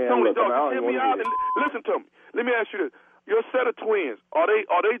 man, Tony, dog, just hear me out and listen to me. Let me ask you this. Your set of twins, are they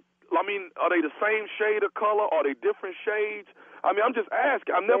the same shade of color? Are they different shades? I mean, I'm just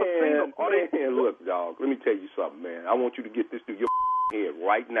asking. I've never seen them. Look, dog, let me tell you something, man. I want you to get this through your head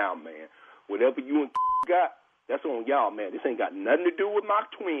right now, man. Whatever you and got, that's on y'all, man. This ain't got nothing to do with my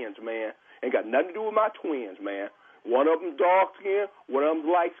twins, man. Ain't got nothing to do with my twins, man. One of them dark skin, one of them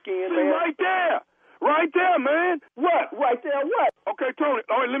light skin, man. Right there. Right there, man. What? Right there, what? Okay, Tony,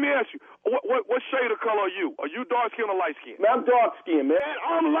 all right, let me ask you. What shade of color are you? Are you dark skin or light skin? Man, I'm dark skin, man.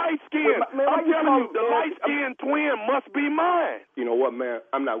 I'm light skin. Man, I'm telling you, the light skin twin must be mine. You know what, man?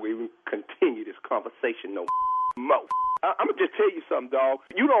 I'm not going to even continue this conversation no more. I'm going to just tell you something, dog.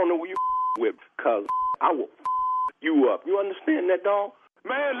 You don't know who you with, because I will you up. You understand that, dog?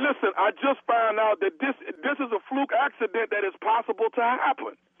 Man, listen, I just found out that this is a fluke accident that is possible to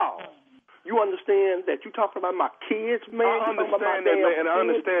happen. Oh. You understand that you talking about my kids, man? I understand that, man, and I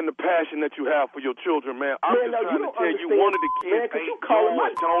understand the passion that you have for your children, man. I'm just trying to tell you, one of the kids ain't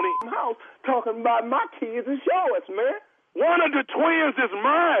yours, Tony. House talking about my kids is yours, man. One of the twins is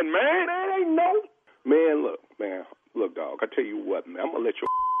mine, man. Man, ain't no. Man, look, dog. I tell you what, man. I'm gonna let you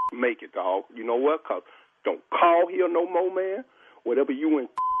make it, dog. You know what? 'Cause don't call here no more, man. Whatever you and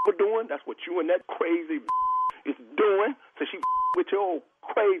are doing, that's what you and that crazy is doing. So she with your old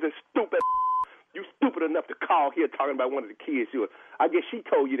crazy, stupid. You stupid enough to call here talking about one of the kids. I guess she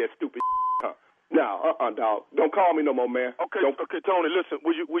told you that stupid, huh? No, dog. Don't call me no more, man. Okay, Tony. Listen,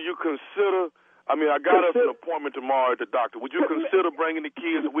 will you consider? I mean, I got us an appointment tomorrow at the doctor. Would you consider bringing the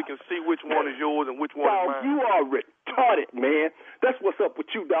kids so we can see which one is yours and which one is mine? You are retarded, man. That's what's up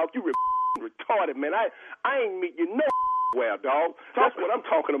with you, dog. You retarded, man. I ain't meet you nowhere, dog. That's what I'm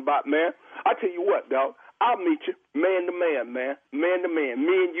talking about, man. I tell you what, dog. I'll meet you man to man, man. Man to man.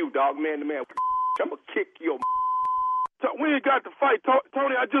 Me and you, dog. Man to man. I'm going to kick your We ain't got to fight.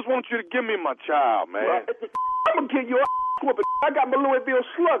 Tony, I just want you to give me my child, man. I'm going to give you a whooping. I got my Louisville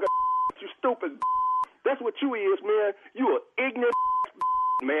slugger, you stupid. That's what you is, man. You an ignorant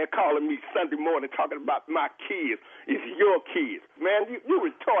man calling me Sunday morning talking about my kids. It's your kids. Man, you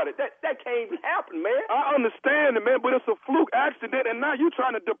retarded. That can't even happen, man. I understand it, man, but it's a fluke accident, and now you're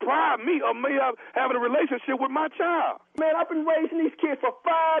trying to deprive me of having a relationship with my child. Man, I've been raising these kids for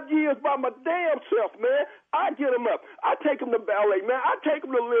 5 years by my damn self, man. I get them up. I take them to ballet, man. I take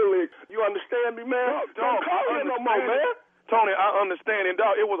them to Little League. You understand me, man? Don't call me no more, man. Tony, I understand, and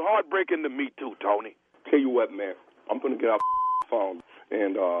dog, it was heartbreaking to me too, Tony. Tell you what, man. I'm gonna get off the phone,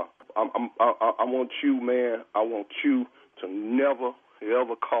 and I want you, man. I want you to never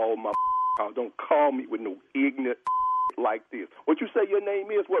ever call my house. Don't call me with no ignorant like this. What you say your name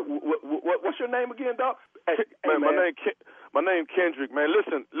is? What's your name again, dog? Hey, man, my name Kendrick, man.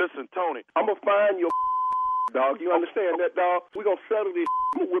 Listen, Tony. I'm gonna find your dog. You understand that, dog? We gonna settle this.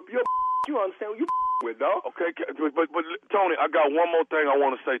 I'm gonna whip your. You understand what you with, dog? Okay, but Tony, I got one more thing I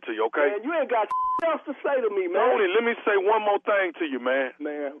want to say to you, okay? Man, you ain't got else to say to me, man. Tony, let me say one more thing to you, man.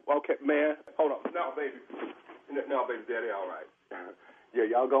 Man, okay, man. Hold on. Now, baby, daddy, all right. Yeah,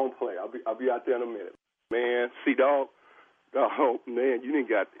 y'all gonna play. I'll be out there in a minute. Man, see, dog, man, you done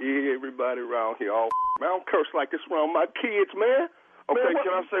got everybody around here all. Man, I don't curse like this around my kids, man. Okay, man,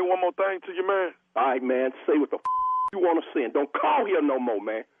 can I say one more thing to you, man? All right, man, say what the you want to say, and don't call here no more,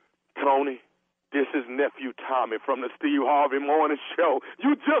 man. Tony, this is nephew Tommy from the Steve Harvey Morning Show.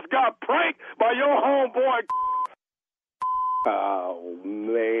 You just got pranked by your homeboy. Oh,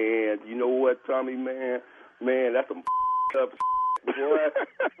 man. You know what, Tommy, man? Man, that's some up boy,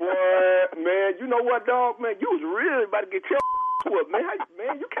 man. You know what, dog? Man, you was really about to get your whooped, man.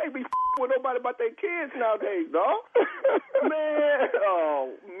 Man, you can't be with nobody about their kids nowadays, dog. Man,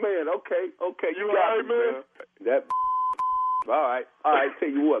 oh, man, okay. You got it, man. That all right. Tell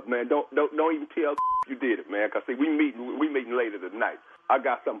you what, man. Don't even tell you did it, man. 'Cause see, we meeting later tonight. I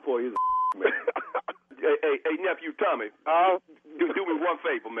got something for you, man. hey, nephew Tommy. Do me one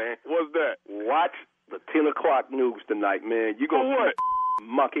favor, man. What's that? Watch the 10 o'clock news tonight, man. You gonna what?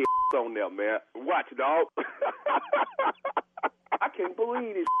 Monkey on there, man. Watch, dog. I can't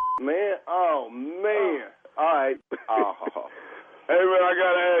believe this, man. Oh man. All right. Hey, man, I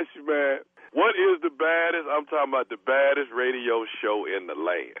gotta ask you, man. What is the baddest? I'm talking about the baddest radio show in the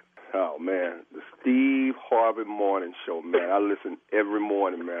land. Oh, man, the Steve Harvey Morning Show, man. I listen every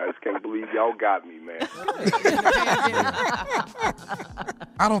morning, man. I just can't believe y'all got me, man.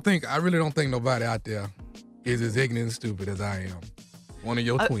 I really don't think nobody out there is as ignorant and stupid as I am. One of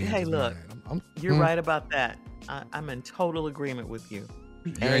your twins. Hey, look, you're right about that. I'm in total agreement with you.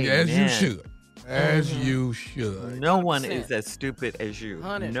 As you should. As you should. No one is as stupid as you.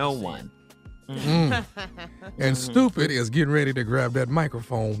 100%. No one. And stupid is getting ready to grab that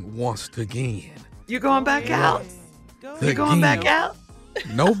microphone once again. You going back out? You going back out?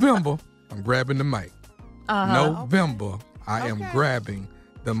 November, I'm grabbing the mic. November, I am grabbing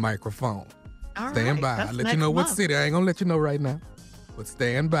the microphone. Stand by. I'll let you know what city. I ain't going to let you know right now. But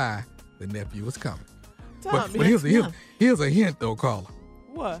stand by. The nephew is coming. But here's a hint, though, caller.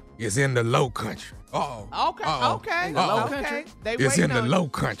 What? It's in the low country. Okay. Low country. It's in the low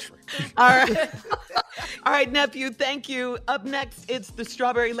country. All right. All right, nephew, thank you. Up next, it's the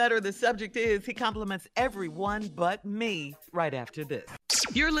Strawberry Letter. The subject is he compliments everyone but me right after this.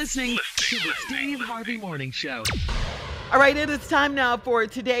 You're listening to the Steve Harvey Morning Show. All right, it is time now for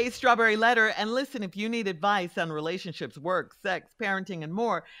today's Strawberry Letter. And listen, if you need advice on relationships, work, sex, parenting, and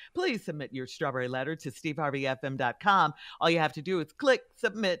more, please submit your Strawberry Letter to steveharveyfm.com. All you have to do is click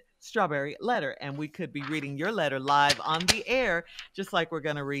Submit Strawberry Letter. And we could be reading your letter live on the air, just like we're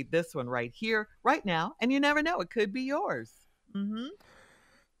going to read this one right here, right now. And you never know, it could be yours. Mm-hmm.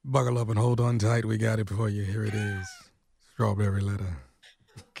 Buckle up and hold on tight. We got it for you. Here it is. Strawberry Letter.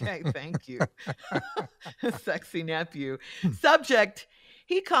 Okay, thank you. Sexy nephew. Subject,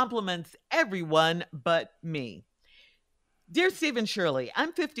 he compliments everyone but me. Dear Stephen Shirley,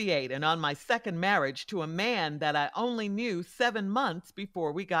 I'm 58 and on my second marriage to a man that I only knew 7 months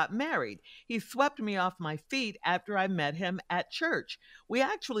before we got married. He swept me off my feet after I met him at church. We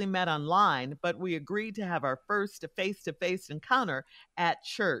actually met online, but we agreed to have our first face-to-face encounter at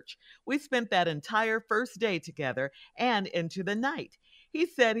church. We spent that entire first day together and into the night. He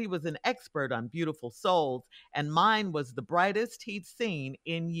said he was an expert on beautiful souls, and mine was the brightest he'd seen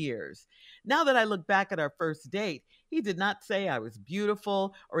in years. Now that I look back at our first date, he did not say I was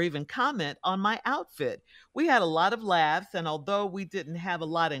beautiful or even comment on my outfit. We had a lot of laughs, and although we didn't have a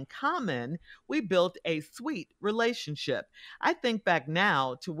lot in common, we built a sweet relationship. I think back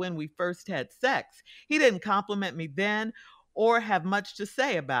now to when we first had sex. He didn't compliment me then or have much to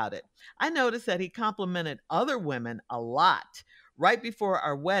say about it. I noticed that he complimented other women a lot. Right before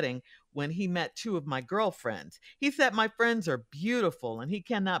our wedding, when he met 2 of my girlfriends, he said my friends are beautiful and he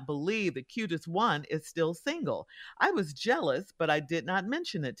cannot believe the cutest one is still single. I was jealous, but I did not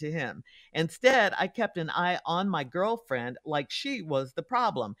mention it to him. Instead, I kept an eye on my girlfriend like she was the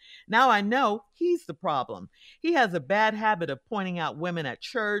problem. Now I know he's the problem. He has a bad habit of pointing out women at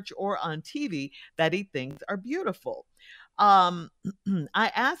church or on TV that he thinks are beautiful.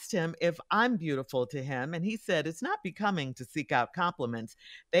 I asked him if I'm beautiful to him, and he said it's not becoming to seek out compliments.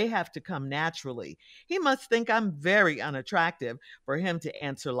 They have to come naturally. He must think I'm very unattractive for him to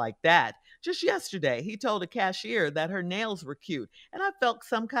answer like that. Just yesterday, he told a cashier that her nails were cute, and I felt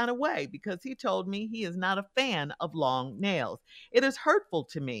some kind of way because he told me he is not a fan of long nails. It is hurtful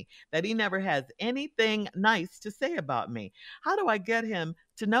to me that he never has anything nice to say about me. How do I get him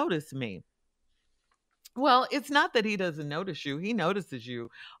to notice me? Well, it's not that he doesn't notice you. He notices you,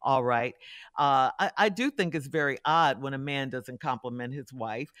 all right. I do think it's very odd when a man doesn't compliment his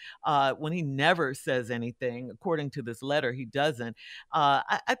wife, when he never says anything. According to this letter, he doesn't.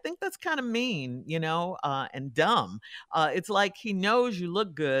 I think that's kind of mean, and dumb. It's like he knows you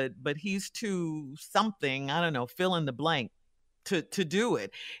look good, but he's too something, I don't know, fill in the blank to do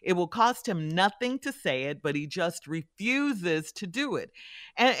it. It will cost him nothing to say it, but he just refuses to do it.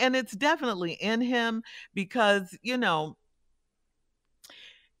 And it's definitely in him because,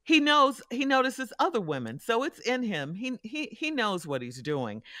 he notices other women, so it's in him. He knows what he's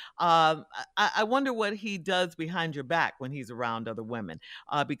doing. I wonder what he does behind your back when he's around other women,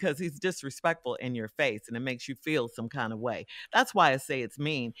 because he's disrespectful in your face, and it makes you feel some kind of way. That's why I say it's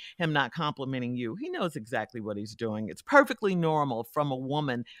mean, him not complimenting you. He knows exactly what he's doing. It's perfectly normal from a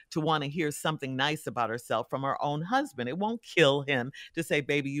woman to want to hear something nice about herself from her own husband. It won't kill him to say,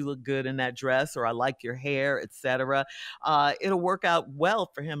 "Baby, you look good in that dress," or "I like your hair," etc. It'll work out well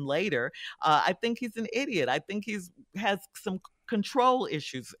for him later. I think he's an idiot. I think has some control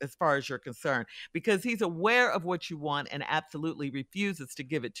issues as far as you're concerned, because he's aware of what you want and absolutely refuses to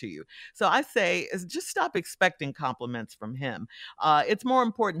give it to you. So I say just stop expecting compliments from him. It's more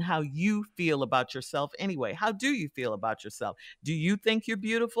important how you feel about yourself anyway. How do you feel about yourself? Do you think you're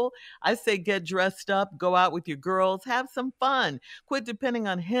beautiful? I say get dressed up, go out with your girls, have some fun. Quit depending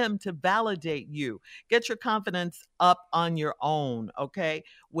on him to validate you. Get your confidence up on your own, okay?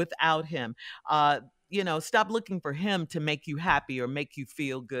 Without him. Stop looking for him to make you happy or make you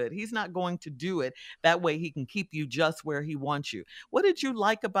feel good. He's not going to do it. That way he can keep you just where he wants you. What did you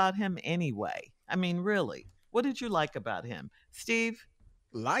like about him anyway? I mean, really, what did you like about him? Steve?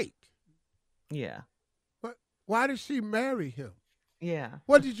 Like? Yeah. But why did she marry him? Yeah.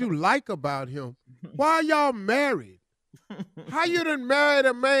 What did you like about him? Why are y'all married? How you done married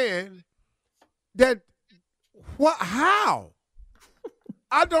a man that, how?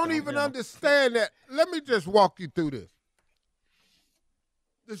 I don't even understand that. Let me just walk you through this.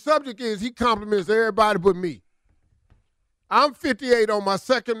 The subject is he compliments everybody but me. I'm 58 on my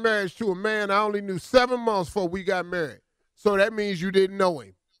second marriage to a man I only knew 7 months before we got married. So that means you didn't know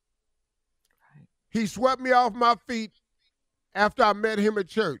him. Right. He swept me off my feet after I met him at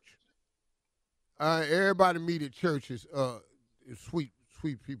church. Everybody meet at church is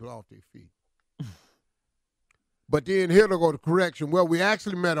sweep people off their feet. But then here to go to correction. Well, we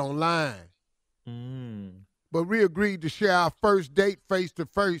actually met online. But we agreed to share our first date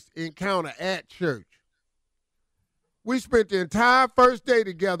face-to-face encounter at church. We spent the entire first day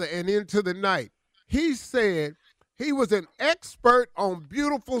together and into the night. He said he was an expert on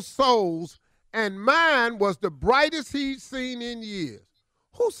beautiful souls, and mine was the brightest he'd seen in years.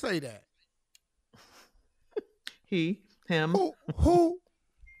 Who Who say that? He, him. Who?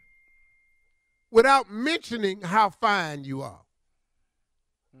 Without mentioning how fine you are.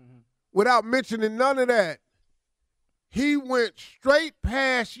 Without mentioning none of that, he went straight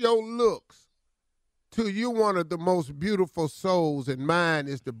past your looks to you're one of the most beautiful souls, and mine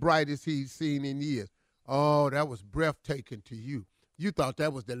is the brightest he's seen in years. Oh, that was breathtaking to you. You thought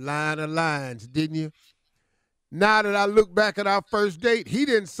that was the line of lines, didn't you? Now that I look back at our first date, he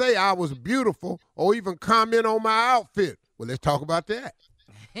didn't say I was beautiful or even comment on my outfit. Well, let's talk about that.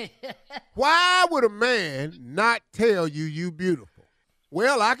 Why would a man not tell you beautiful?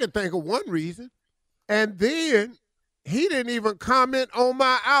 Well, I can think of one reason. And then he didn't even comment on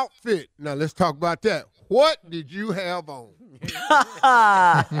my outfit. Now, let's talk about that. What did you have on?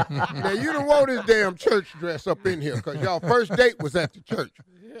 Now, you done wore this damn church dress up in here because y'all first date was at the church.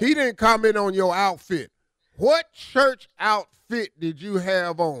 He didn't comment on your outfit. What church outfit did you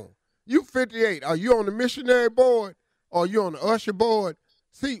have on? You 58. Are you on the missionary board or you on the usher board?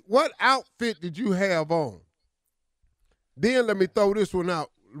 See, what outfit did you have on? Then let me throw this one out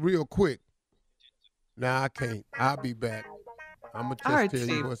real quick. Nah, I can't. I'll be back. I'm going to just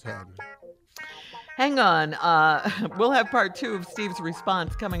tell you what's happening. Hang on. We'll have part 2 of Steve's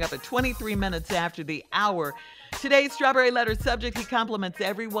response coming up at 23 minutes after the hour. Today's Strawberry Letter subject, he compliments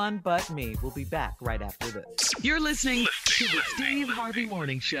everyone but me. We'll be back right after this. You're listening to the Steve Harvey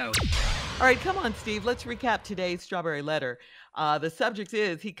Morning Show. All right, come on, Steve. Let's recap today's Strawberry Letter. The subject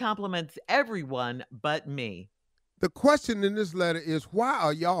is, he compliments everyone but me. The question in this letter is, why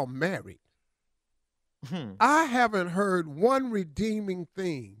are y'all married? I haven't heard one redeeming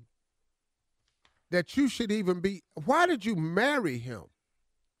thing that you should even be. Why did you marry him?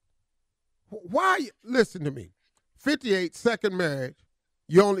 Why? Listen to me. 58, second marriage.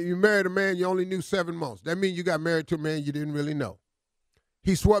 You married a man you only knew 7 months. That means you got married to a man you didn't really know.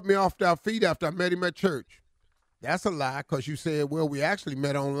 He swept me off our feet after I met him at church. That's a lie, because you said, well, we actually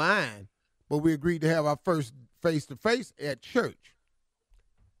met online, but we agreed to have our first face-to-face at church.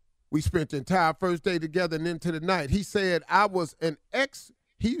 We spent the entire first day together and into the night. He said I was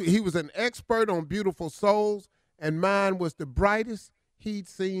he was an expert on beautiful souls, and mine was the brightest he'd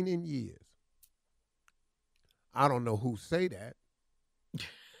seen in years. I don't know who say that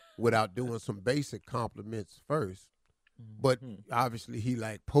without doing some basic compliments first, but obviously he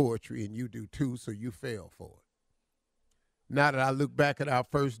liked poetry and you do too, so you fell for it. Now that I look back at our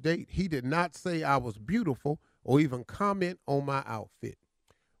first date, he did not say I was beautiful or even comment on my outfit.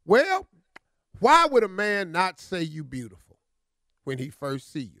 Well, why would a man not say you beautiful when he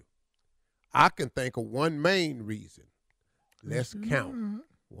first see you? I can think of one main reason. Let's count.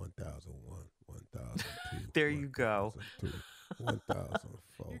 1001, 1002. There you go.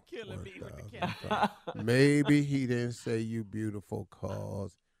 1004. You're killing me with the count. Maybe he didn't say you beautiful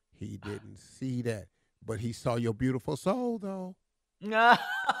cause he didn't see that. But he saw your beautiful soul, though.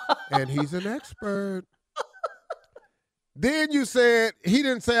 And he's an expert. Then you said he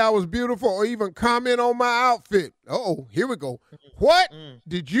didn't say I was beautiful or even comment on my outfit. Uh-oh, here we go. What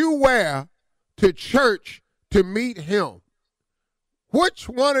did you wear to church to meet him? Which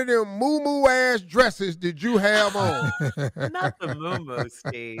one of them moo-moo ass dresses did you have on? Not the moo-moo,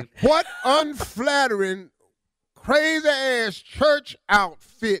 Steve. What unflattering, crazy ass church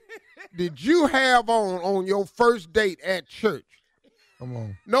outfit did you have on your first date at church? Come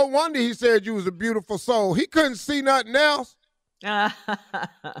on. No wonder he said you was a beautiful soul. He couldn't see nothing else.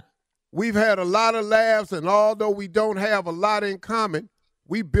 We've had a lot of laughs, and although we don't have a lot in common,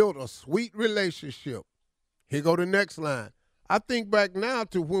 we built a sweet relationship. Here go the next line. I think back now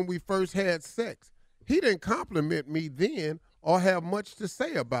to when we first had sex. He didn't compliment me then or have much to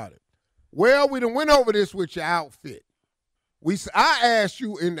say about it. Well, we done went over this with your outfit. I asked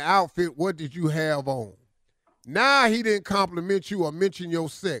you in the outfit, what did you have on? Now he didn't compliment you or mention your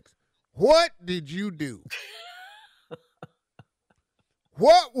sex. What did you do?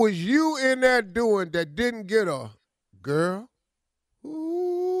 What was you in there doing that didn't get a girl?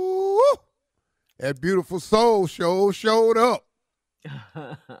 Ooh, that beautiful soul showed up.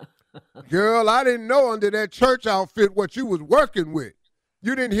 Girl, I didn't know under that church outfit what you was working with.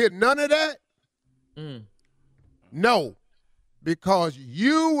 You didn't hear none of that? No, because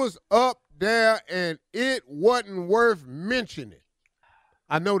you was up there and it wasn't worth mentioning.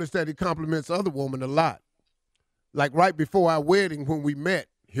 I noticed that he compliments other women a lot. Like right before our wedding when we met,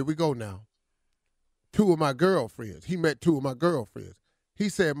 here we go now. 2 of my girlfriends. He met 2 of my girlfriends. He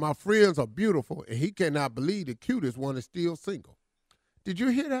said, my friends are beautiful, and he cannot believe the cutest one is still single. Did you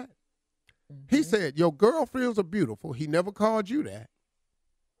hear that? He said, your girlfriends are beautiful. He never called you that,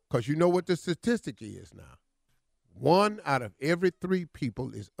 because you know what the statistic is now. 1 out of every 3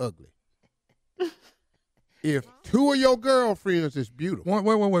 people is ugly. If 2 of your girlfriends is beautiful.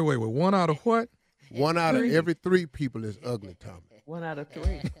 Wait. 1 out of what? 1 out of every 3 people is ugly, Tommy. 1 out of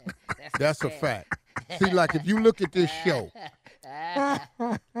 3. That's a fact. See, like if you look at this show.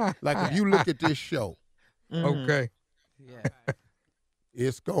 Okay. Yeah.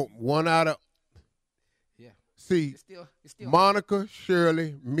 It's going 1 out of. Yeah. See, It's still Monica,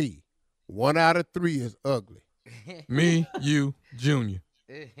 Shirley, me. 1 out of 3 is ugly. Me, you, Junior.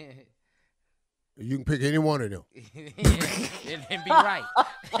 You can pick any one of them. and be right.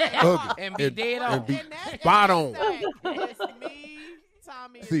 Ugly. And be dead on. And be spot on. It's me,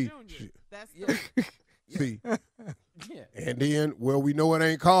 Tommy, and See, Junior. That's See. Yeah. And then, well, we know it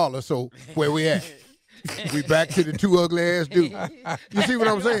ain't Carla, so where we at? We back to the 2 ugly ass dudes. You see what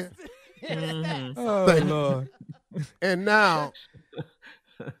I'm saying? Oh, Thank you. Lord. And now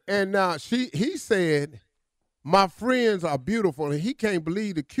he said, my friends are beautiful, and he can't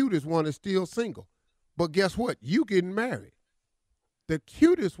believe the cutest one is still single. But guess what? You getting married. The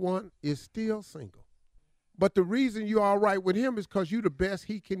cutest one is still single. But the reason you all right with him is because you the best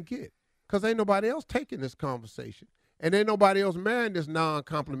he can get. Because ain't nobody else taking this conversation. And ain't nobody else marrying this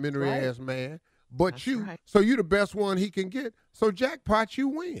non-complimentary ass man but That's you. right. So you the best one he can get. So jackpot, you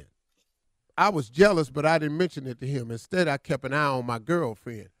win. I was jealous, but I didn't mention it to him. Instead, I kept an eye on my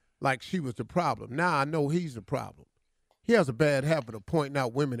girlfriend like she was the problem. Now I know he's the problem. He has a bad habit of pointing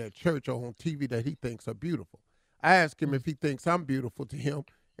out women at church or on TV that he thinks are beautiful. I asked him if he thinks I'm beautiful to him,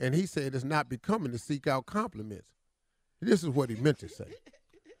 and he said it's not becoming to seek out compliments. This is what he meant to say.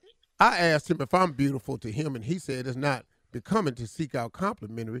 I asked him if I'm beautiful to him, and he said it's not becoming to seek out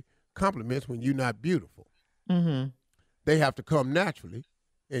compliments when you're not beautiful. Mm-hmm. They have to come naturally,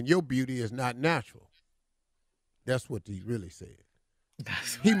 and your beauty is not natural. That's what he really said.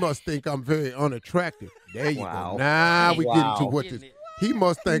 He must think I'm very unattractive. There you go. Now we get into what this. He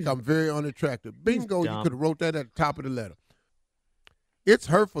must think I'm very unattractive. Bingo, you could have wrote that at the top of the letter. It's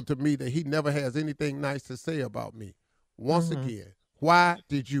hurtful to me that he never has anything nice to say about me. Once again, why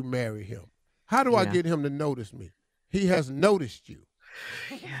did you marry him? How do I get him to notice me? He has noticed you.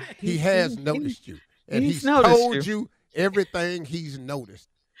 He has noticed you. And he's told you everything he's noticed.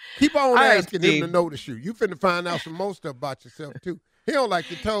 Keep on asking him to notice you. You finna find out some more stuff about yourself, too. He don't like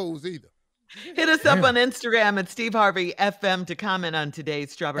your toes either. Hit us up on Instagram at Steve Harvey FM to comment on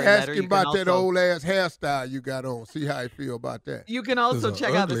today's Strawberry Letter. Ask him about that old ass hairstyle you got on. See how he feel about that. You can also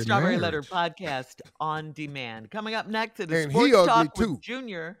check out the Strawberry marriage. Letter podcast on demand. Coming up next is And Sports he ugly, Talk too. with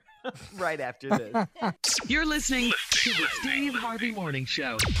Junior right after this. You're listening to the Steve Harvey Morning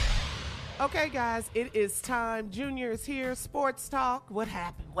Show. Okay, guys, it is time. Junior is here. Sports talk. What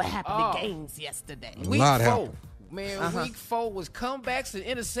happened? What happened in games yesterday? A Week lot 4. happened. Man, week 4 was comebacks and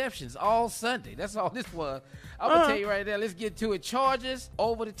interceptions all Sunday. That's all this was. I'm going to tell you right there. Let's get to it. Chargers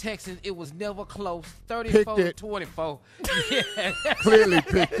over the Texans. It was never close. 34-24. Yeah. Clearly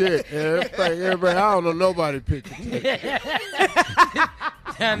picked it. Everybody, I don't know, nobody picked it.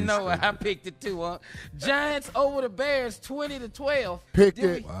 I know. I picked it too, huh? Giants over the Bears 20-12. Picked Then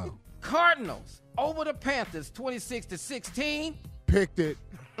it. Wow. Cardinals over the Panthers 26-16. Picked it.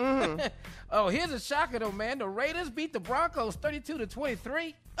 Oh, here's a shocker though, man. The Raiders beat the Broncos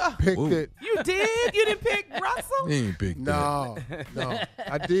 32-23. Picked Whoa. it. You did? You didn't pick Russell? He ain't picked that. No.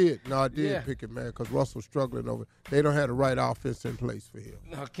 I did. No, I did Yeah. pick it, man, because Russell's struggling over. They don't have the right offense in place for him.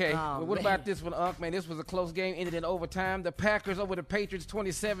 Okay. Oh, Well, what man. about this one, Unc? Man, this was a close game, ended in overtime. The Packers over the Patriots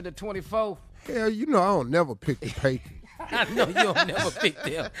 27-24. Hell, you know I don't never pick the Patriots. I know you'll never pick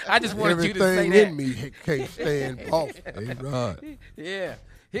them. I just wanted you to say Everything that. in me can't stand Boston. Hey, Rod. Yeah.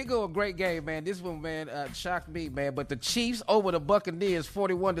 Here go a great game, man. This one, man, shocked me, man. But the Chiefs over the Buccaneers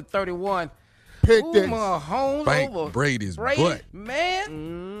 41-31. Picked Ooh, it. Mahomes Spank over Brady's Brady, butt.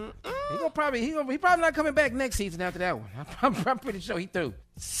 man. He probably not coming back next season after that one. I'm pretty sure he threw.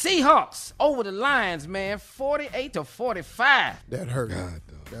 Seahawks over the Lions, man, 48-45. That hurt. God,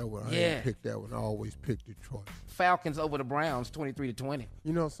 dog. That one, I Yeah. didn't pick that one. I always pick Detroit. Falcons over the Browns, 23-20.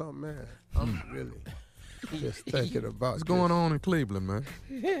 You know something, man? I'm really just thinking about What's going on in Cleveland, man?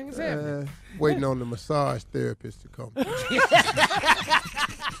 What's happening? Waiting on the massage therapist to come.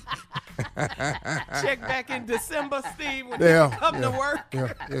 Check back in December, Steve, when Yeah, you come to yeah. work.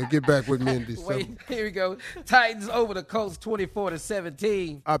 Yeah, get back with me in December. Wait, here we go. Titans over the Colts,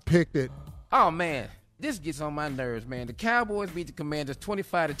 24-17. I picked it. Oh man, this gets on my nerves, man. The Cowboys beat the Commanders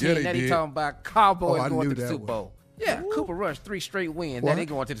 25-10. Yeah, they now they did. talking about Cowboys Oh, I going knew to the that Super one. Bowl. Yeah, Cooper Rush 3 straight wins. Now What? they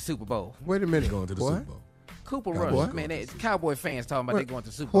going to the Super Bowl. Wait a minute. Going to the What? Super Bowl. Cooper Cowboys Rush, What? man, Cowboy fans talking about they going to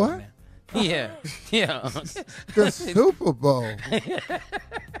the Super Bowl What? now. Yeah. The Super Bowl.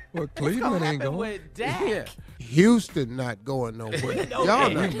 Well, Cleveland ain't going. With Dak. Yeah. Houston not going nowhere. Y'all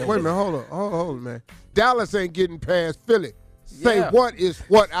not. Wait a minute, hold on, man. Dallas ain't getting past Philly. Say what is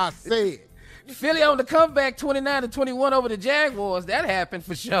what I said. Philly on the comeback 29-21 over the Jaguars. That happened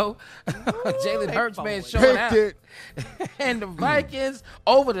for sure. Jalen Hurts, man, showing out. Picked it. And the Vikings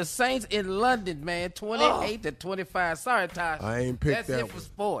over the Saints in London, man, 28-25. Sorry, Tosh. I ain't picked that That's it one. for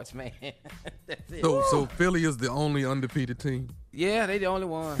sports, man. That's it. So Philly is the only undefeated team. Yeah, they the only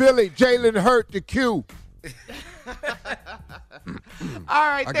one. Philly, Jalen Hurt the Q. All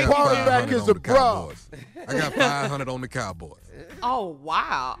right, I thank got you. Quarterback 500 is on a the bra. Cowboys. I got 500 on the Cowboys. Oh,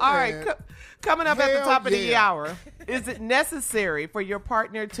 wow. All right. Coming up at the Hell top of the yeah. hour, is it necessary for your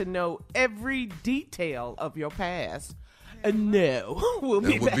partner to know every detail of your past? No. We'll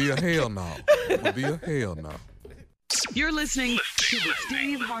be That would back. be a hell no. It would be a hell no. You're listening to the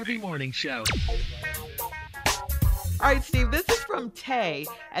Steve Harvey Morning Show. All right, Steve, this is from Tay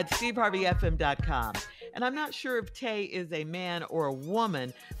at steveharveyfm.com. And I'm not sure if Tay is a man or a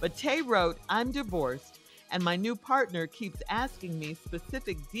woman, but Tay wrote, I'm divorced and my new partner keeps asking me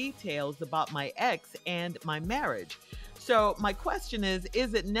specific details about my ex and my marriage. So my question is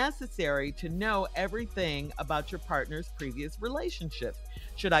it necessary to know everything about your partner's previous relationship?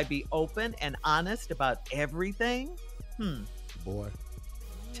 Should I be open and honest about everything? Boy,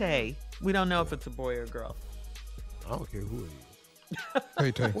 Tay, we don't know if it's a boy or girl. I don't care who it is.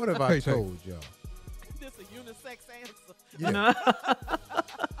 Hey, Tay. What have I Hey, Tay. told y'all? This a unisex answer. Yeah.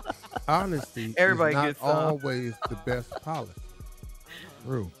 Honesty Everybody is not gets some. always the best policy.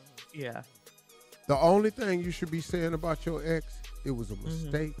 True. Yeah. The only thing you should be saying about your ex, it was a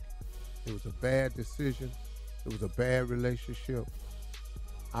mistake. It was a bad decision. It was a bad relationship.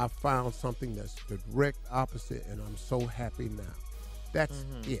 I found something that's the direct opposite, and I'm so happy now. That's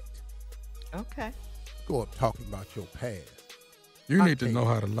it. Okay. Go up talking about your past. You I need to can't. know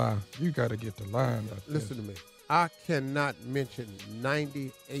how to lie. You got to get the line. Listen to me. I cannot mention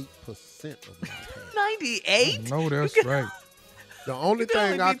 98% of my past. 98? No, that's right. The only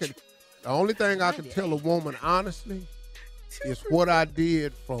thing I can tell a woman honestly is what I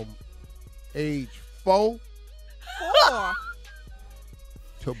did from age 4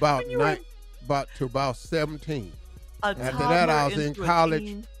 to about 17. After that, I was in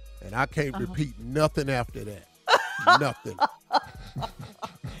college, and I can't repeat nothing after that. Nothing.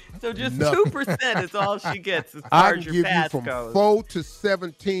 So just Nothing. 2% is all she gets as I far can as your give you past from goes. 4 to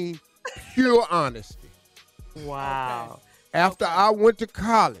 17 pure honesty. Wow. After I went to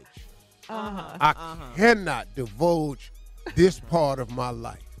college, Uh-huh. I cannot divulge this part of my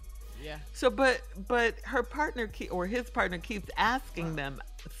life. Yeah. So, but her partner or his partner keeps asking them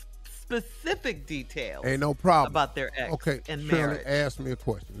specific details. Ain't no problem. About their ex Okay, and Shirley, marriage. ask me a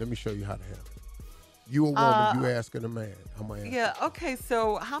question. Let me show you how to handle it. You a woman, you asking a man. I'm gonna ask Yeah. Okay.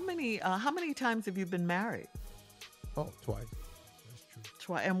 So, how many times have you been married? you. Oh, twice. That's true.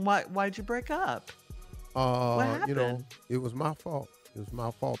 Twice. And why'd you break up? What You know, happened? it was my fault. It was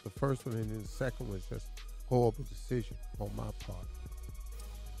my fault. The first one, and then the second one was just horrible decision on my part.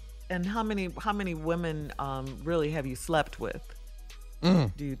 And how many women really have you slept with? Do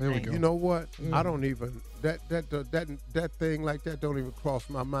you There we think? go. You know what? I don't even that thing like that don't even cross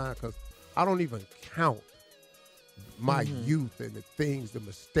my mind because I don't even count my youth and the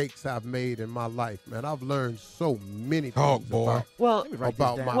mistakes I've made in my life, man. I've learned so many Talk, things boy. Well,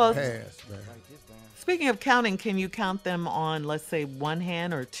 about my Well, past, man. speaking of counting, can you count them on, let's say, one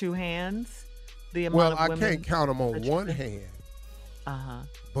hand or two hands? The amount Well, of I women. can't count them on that you one think? hand, Uh-huh.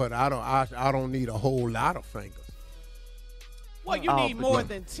 but I don't need a whole lot of fingers. Well, you Oh, need but more you-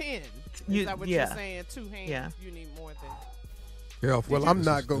 than 10. Is you- that what yeah. you're saying? 2 hands. Yeah. You need more than. Careful. Well, I'm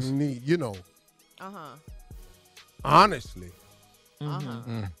not gonna need, Uh-huh. honestly,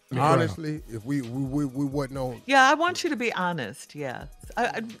 Uh-huh. honestly, if we wasn't on, Yeah, I want you to be honest. Yeah,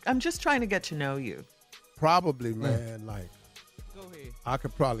 I'm just trying to get to know you. probably, man, like Go ahead. I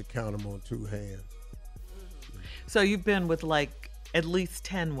could probably count them on 2 hands. So you've been with like at least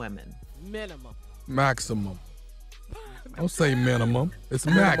 10 women. Minimum. Maximum. Don't say minimum. It's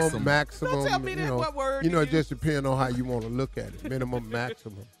Minimum, maximum. maximum. Don't tell me that, what word you it use. just depends on how you want to look at it. Minimum,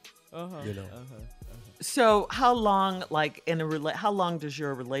 maximum. You know. So how long, like how long does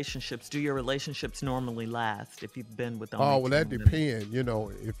your relationships normally last if you've been with only Oh well, 10 that women? depends. You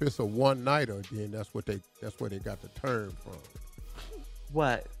know, if it's a one nighter, then that's where they got the term from.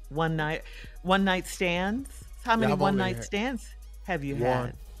 What, one night stands? How many I've one only night had stands have you one.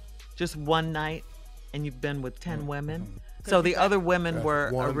 had? Just one night, and you've been with 10 women. So the other women That's were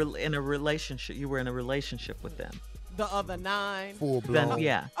one. in a relationship. You were in a relationship with them. The other 9. Full Then blown.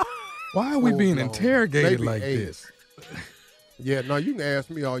 yeah. Why are we being Full-blown, interrogated maybe like 8. this? Yeah, no, you can ask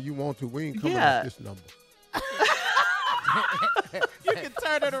me all you want to. We ain't coming Yeah. at this number. You can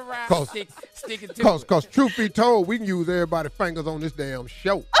turn it around. Stick it to Cause truth be told, we can use everybody's fingers on this damn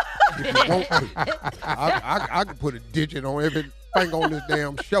show if you want to. I can put a digit on every finger on this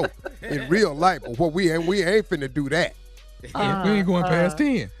damn show in real life, but what we ain't finna do that. We ain't going past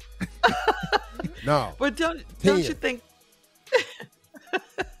 10. No. But don't 10. you think?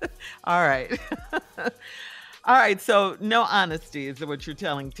 All right. All right. So no honesty is what you're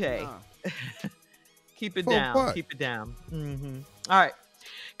telling Tay. Keep it For down. what? Keep it down. All right.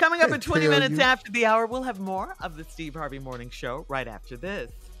 Coming up in 20 tell minutes you. after the hour, we'll have more of the Steve Harvey Morning Show right after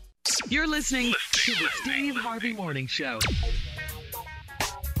this. You're listening to the Steve Harvey Morning Show.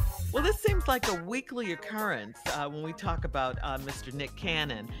 Well, this seems like a weekly occurrence when we talk about Mr. Nick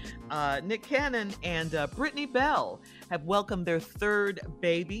Cannon. Nick Cannon and Brittany Bell have welcomed their third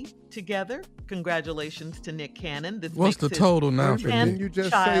baby together. Congratulations to Nick Cannon. This What's makes the his total now for 10th Didn't you just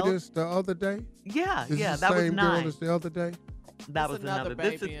child. say this the other day? Yeah, Is yeah, this that the was same girl 9. as the other day? That was That's another another.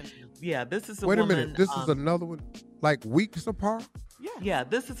 This baby is, yeah, this is a Wait a woman. minute. This is another one, like weeks apart? Yeah,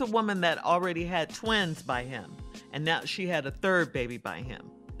 this is a woman that already had twins by him, and now she had a third baby by him.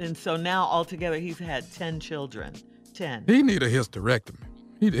 And so now altogether he's had 10 children. 10. He need a hysterectomy.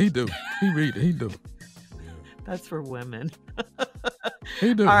 He do. He do. That's for women.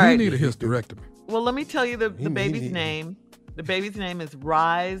 He do. All He right. need a hysterectomy. Well, let me tell you the He baby's need- name. The baby's name is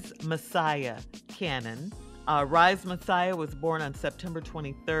Rise Messiah Cannon. Rise Messiah was born on September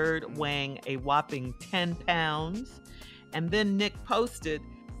 23rd, weighing a whopping 10 pounds. And then Nick posted,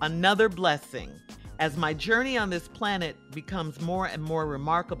 "Another blessing. As my journey on this planet becomes more and more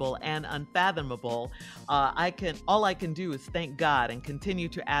remarkable and unfathomable, all I can do is thank God and continue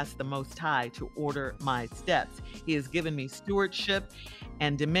to ask the Most High to order my steps. He has given me stewardship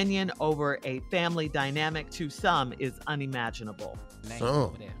and dominion over a family dynamic to some is unimaginable."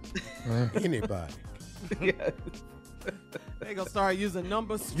 Some. Anybody. Yes. They gonna start using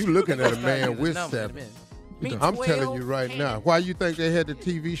numbers. You looking at a man Using with numbers, 7. man. I'm telling 12 you right now. cans. Why you think they had the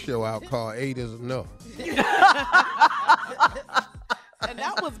TV show out called 8 is Enough? And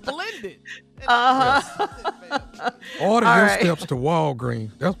that was blended. Order All your right. steps to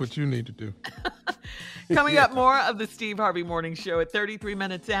Walgreens. That's what you need to do. Coming up, more of the Steve Harvey Morning Show at 33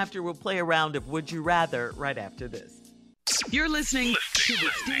 minutes after. We'll play a round of Would You Rather right after this. You're listening to the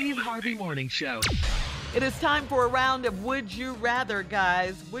Steve Harvey Morning Show. It is time for a round of Would You Rather,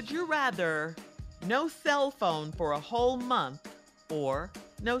 guys. Would you rather no cell phone for a whole month or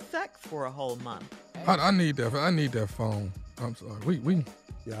no sex for a whole month? I need that. I need that phone. I'm sorry.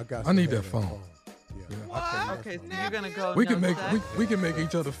 Yeah, I got. I need to that have phone. Yeah. What? Okay, so you're gonna go. We no can make sex? we can make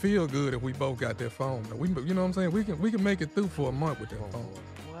each other feel good if we both got that phone. You know what I'm saying? We can make it through for a month with that phone.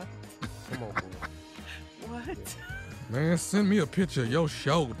 What? Come on, boy. What? Man, send me a picture of your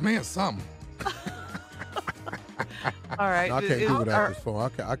show. Man, something. All right. No, I can't is- do without are- this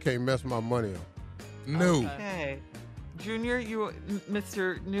phone. I can't mess my money up. No. Okay. Junior, you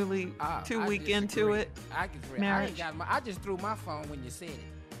Mr. Newly I 2 week disagree. into it. I disagree. Marriage. I just threw my phone when you said it.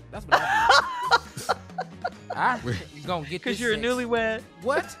 That's what I did. I gonna get Because this you're a sex. newlywed.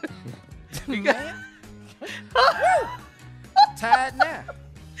 What? You got- Man. Tired now.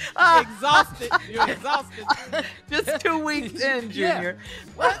 Exhausted. You're exhausted. Just 2 weeks in, Yeah. Junior.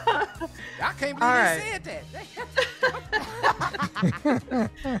 What? I can't believe All you right. said that.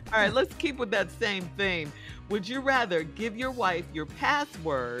 All right, let's keep with that same theme. Would you rather give your wife your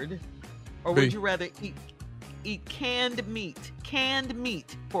password, or would B. you rather eat canned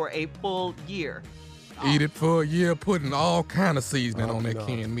meat for a full year? Eat it for a year, putting all kind of seasoning on that no.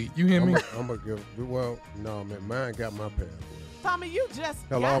 canned meat. You hear me? I'm gonna give. Well, no, man, mine got my password. Tommy, you just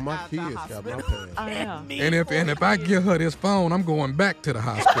Hell, got all my out the kids got my hospital. password. I know. And if I give her this phone, I'm going back to the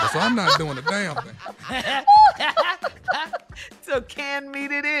hospital. So I'm not doing a damn thing. So canned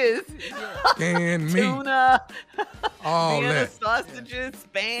meat it is. Canned meat, Tuna, all Vienna that, sausages,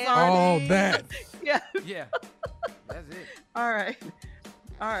 spam. all that. Yeah. Yeah. That's it. All right.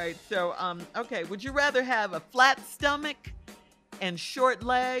 All right. So, okay. Would you rather have a flat stomach and short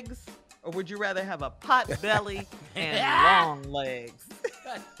legs, or would you rather have a pot belly and long legs?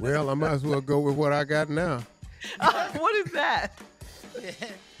 Well, I might as well go with what I got now. What is that?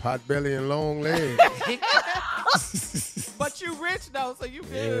 Pot belly and long legs. But you rich though, so you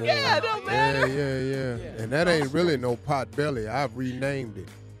good. Yeah, it don't matter. Yeah. And that ain't really no pot belly. I've renamed it.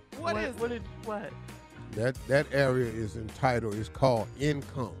 What is what? That area is entitled. It's called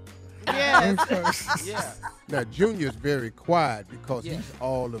income. Yes. Yeah. Now Junior's very quiet because Yeah. he's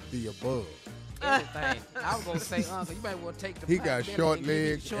all of the above. everything. I was gonna say, Uncle, you might want to take the. He got short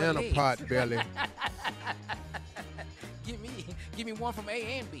legs and a pot belly. Give me one from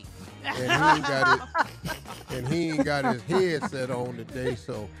A and B. And he ain't got his headset on today,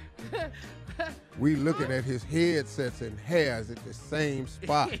 so we looking at his headsets and hairs at the same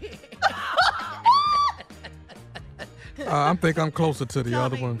spot. I think I'm closer to the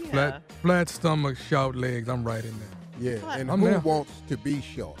other one. Flat stomach, short legs. I'm right in there. Yeah, and who wants to be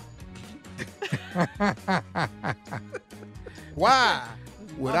short? Why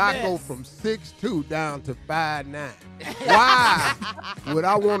would I go from 6'2" down to 5'9"? Why would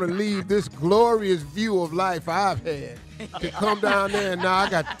I want to leave this glorious view of life I've had to come down there and now I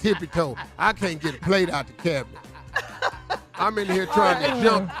got the tippy toe? I can't get a plate out the cabinet. I'm in here trying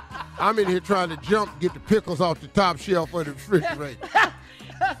to jump, get the pickles off the top shelf of the refrigerator.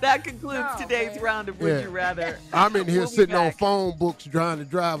 That concludes today's round of Would You Rather. I'm in here sitting on phone books trying to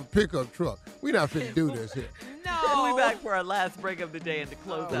drive a pickup truck. We're not finna do this here. No. We'll be back for our last break of the day and to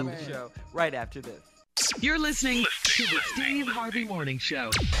close out the show right after this. You're listening to the Steve Harvey Morning Show.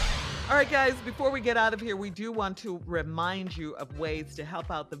 All right, guys, before we get out of here, we do want to remind you of ways to help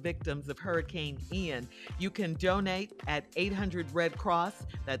out the victims of Hurricane Ian. You can donate at 800 Red Cross.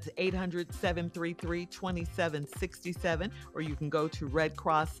 That's 800-733-2767. Or you can go to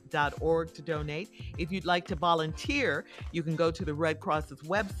redcross.org to donate. If you'd like to volunteer, you can go to the Red Cross's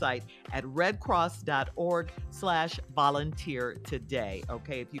website at redcross.org/volunteer today.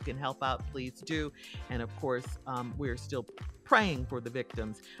 Okay, if you can help out, please do. And of course, we're still praying for the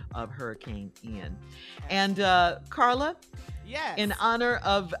victims of Hurricane Ian. And Carla, yes, in honor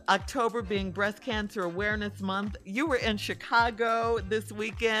of October being Breast Cancer Awareness Month, you were in Chicago this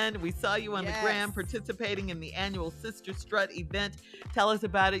weekend. We saw you on the gram participating in the annual Sister Strut event. Tell us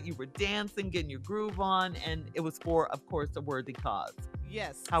about it. You were dancing, getting your groove on, and it was for, of course, a worthy cause.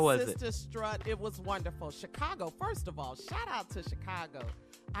 Yes. How was it? Sister Strut, it was wonderful. Chicago, first of all, shout out to Chicago.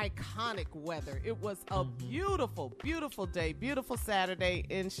 Iconic weather. It was a beautiful, beautiful day, beautiful Saturday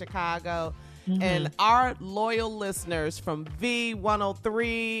in Chicago. And our loyal listeners from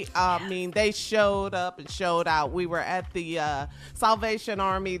V103, they showed up and showed out. We were at the Salvation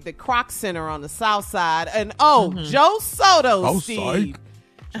Army, the Kroc Center on the South Side. And Joe Soto, Steve.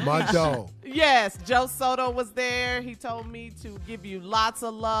 My dog. Yes, Joe Soto was there. He told me to give you lots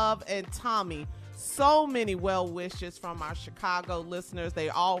of love. And Tommy, so many well wishes from our Chicago listeners. They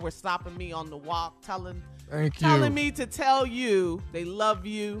all were stopping me on the walk, telling me to tell you they love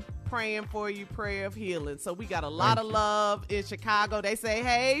you, praying for you, prayer of healing. So we got a lot of love in Chicago. They say,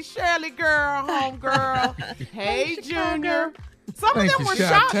 hey, Shirley girl, home girl. Hey, Junior. Some of them were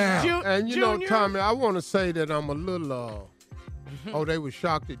shocked. And you know, Tommy, I want to say that I'm a little, they were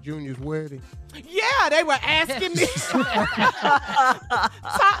shocked at Junior's wedding? Yeah, they were asking me.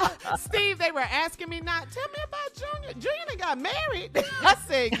 Steve, they were asking me tell me about Junior. Junior got married. I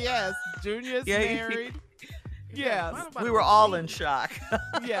said, yes, Junior's married. Yes. We were all in shock.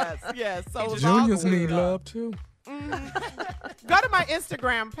 Yes. So Juniors need love, too. Go to my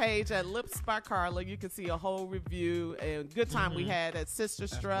Instagram page at Lips by Carla. You can see a whole review and good time we had at Sister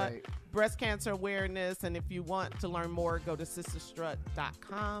Strut, breast cancer awareness. And if you want to learn more, go to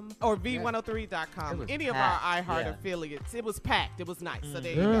sisterstrut.com or v103.com. Any of our iHeart affiliates. It was packed. It was nice. So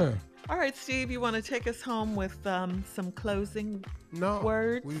there you go. All right, Steve, you want to take us home with some closing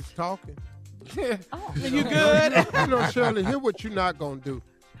words? We was talking. You good? You know, Shirley, here's what you're not going to do.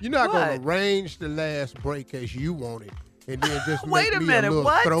 You're not going to arrange the last break as you want it and then just make me a little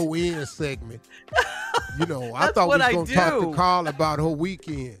throw-in segment. You know, I thought we were going to talk to Carl about her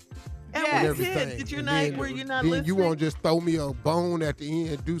weekend. And we did. Did you not? Were you not listening? You want to just throw me a bone at the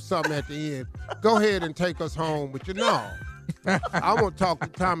end, do something at the end. Go ahead and take us home. But I want to talk to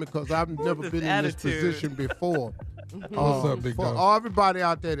Tommy because I've never been in this position before. What's up, big dog? For all everybody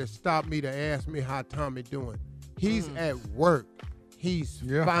out there that stopped me to ask me how Tommy doing, he's at work. He's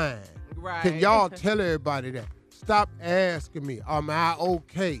fine. Right. Can y'all tell everybody that? Stop asking me, am I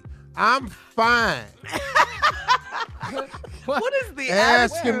okay? I'm fine. What is the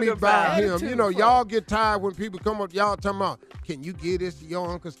asking me about him? attitude You know, y'all get tired when people come up, y'all talking about, can you get this to your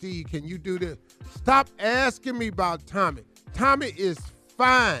Uncle Steve? Can you do this? Stop asking me about Tommy. Tommy is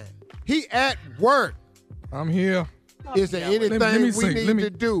fine. He at work. I'm here. Is there anything we need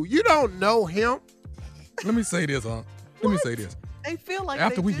to do? You don't know him. Let me say this, Let me say this. They feel like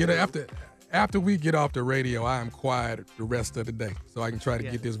after we get off the radio, I am quiet the rest of the day, so I can try to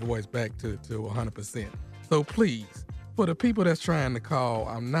get this voice back to 100%. So please, for the people that's trying to call,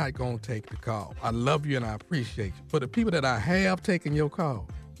 I'm not gonna take the call. I love you and I appreciate you. For the people that I have taken your call,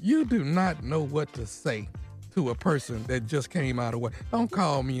 you do not know what to say to a person that just came out of work. Don't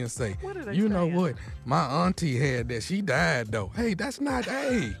call me and say, What are they you know saying? what? My auntie had that. She died, though. Hey, that's not,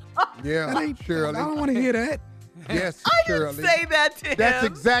 hey. Yeah, That ain't, Shirley. I don't want to hear that. Yes, I Shirley. didn't say that to him. That's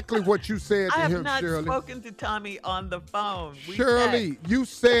exactly what you said to I have him, not Shirley. spoken to Tommy on the phone. We Shirley, text. you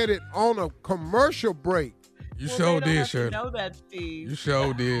said it on a commercial break. You Well, sure they don't did, have to Shirley. know that, Steve. You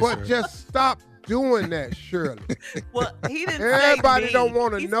sure did, But Shirley. just stop doing that, Shirley. Well, he didn't Everybody say me. don't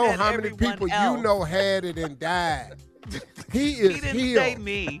want to He know said how many everyone people else. you know had it and died. He is He didn't healed. say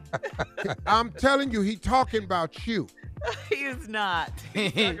me. I'm telling you, he talking about you. He is not.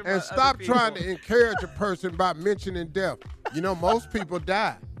 He's talking about And stop other trying people. to encourage a person by mentioning death. You know, most people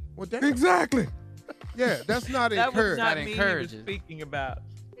die. Well, that, Exactly. yeah, that's not That was encouraging. not Not me he was encouraging. speaking about.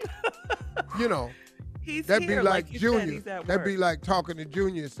 You know, He's that'd here, be like you said, Junior. he's at That'd be work. like talking to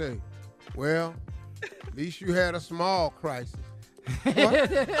Junior and say, well, at least you had a small crisis. What?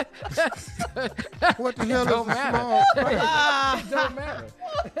 What the hell Don't is a matter. small crisis? It don't matter.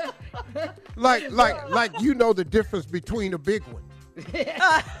 Like you know the difference between a big one.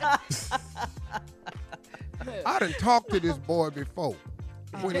 I done talked to this boy before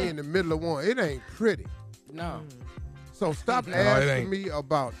when he in the middle of one. It ain't pretty. No. So stop it asking ain't. me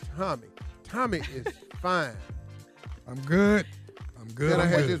about Tommy. Tommy is fine. I'm good. I'm good. Then I I'm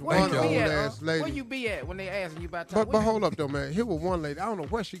had good. this Where one you old be at? ass lady. Where you be at when they asking you about time? But hold up though, man. Here was one lady. I don't know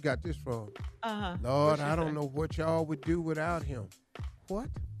where she got this from. Uh-huh. Lord, I don't know what y'all would do without him. What?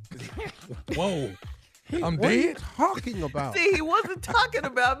 Whoa. I'm What are you dead? talking about? See, he wasn't talking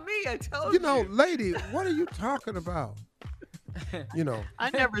about me. I told You you. know, lady, what are you talking about? You know, I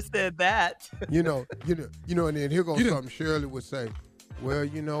never said that. and then here goes You done- something Shirley would say. Well,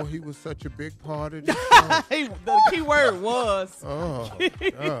 you know, he was such a big part of this song. The key word was. Oh,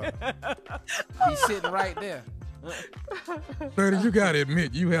 He's sitting right there. 30, you got to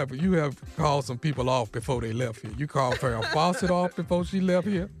admit, you have called some people off before they left here. You called Farrah Fawcett off before she left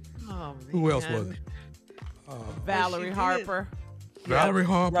here. Oh, Who else man. was it? Valerie did. Harper. Valerie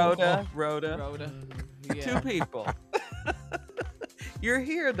Harper. Rhoda. Rhoda. Yeah. Two people. You're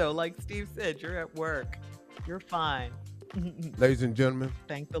here, though. Like Steve said, you're at work. You're fine. ladies and gentlemen,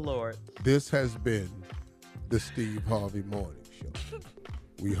 Thank the Lord. this has been the Steve Harvey Morning Show.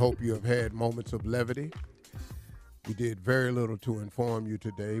 We hope you have had moments of levity. We did very little to inform you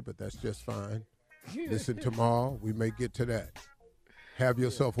today, but that's just fine. Listen tomorrow. We may get to that. Have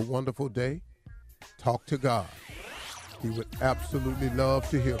yourself a wonderful day. Talk to God. He would absolutely love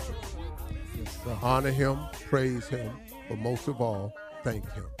to hear from you. Honor him, praise him, but most of all, thank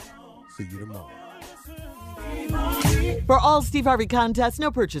him. See you tomorrow. For all Steve Harvey contests,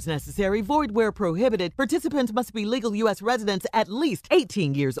 no purchase necessary, void where prohibited. Participants must be legal U.S. residents at least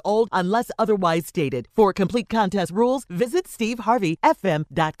 18 years old unless otherwise stated. For complete contest rules, visit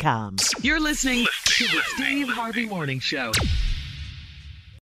SteveHarveyFM.com. You're listening to the Steve Harvey Morning Show.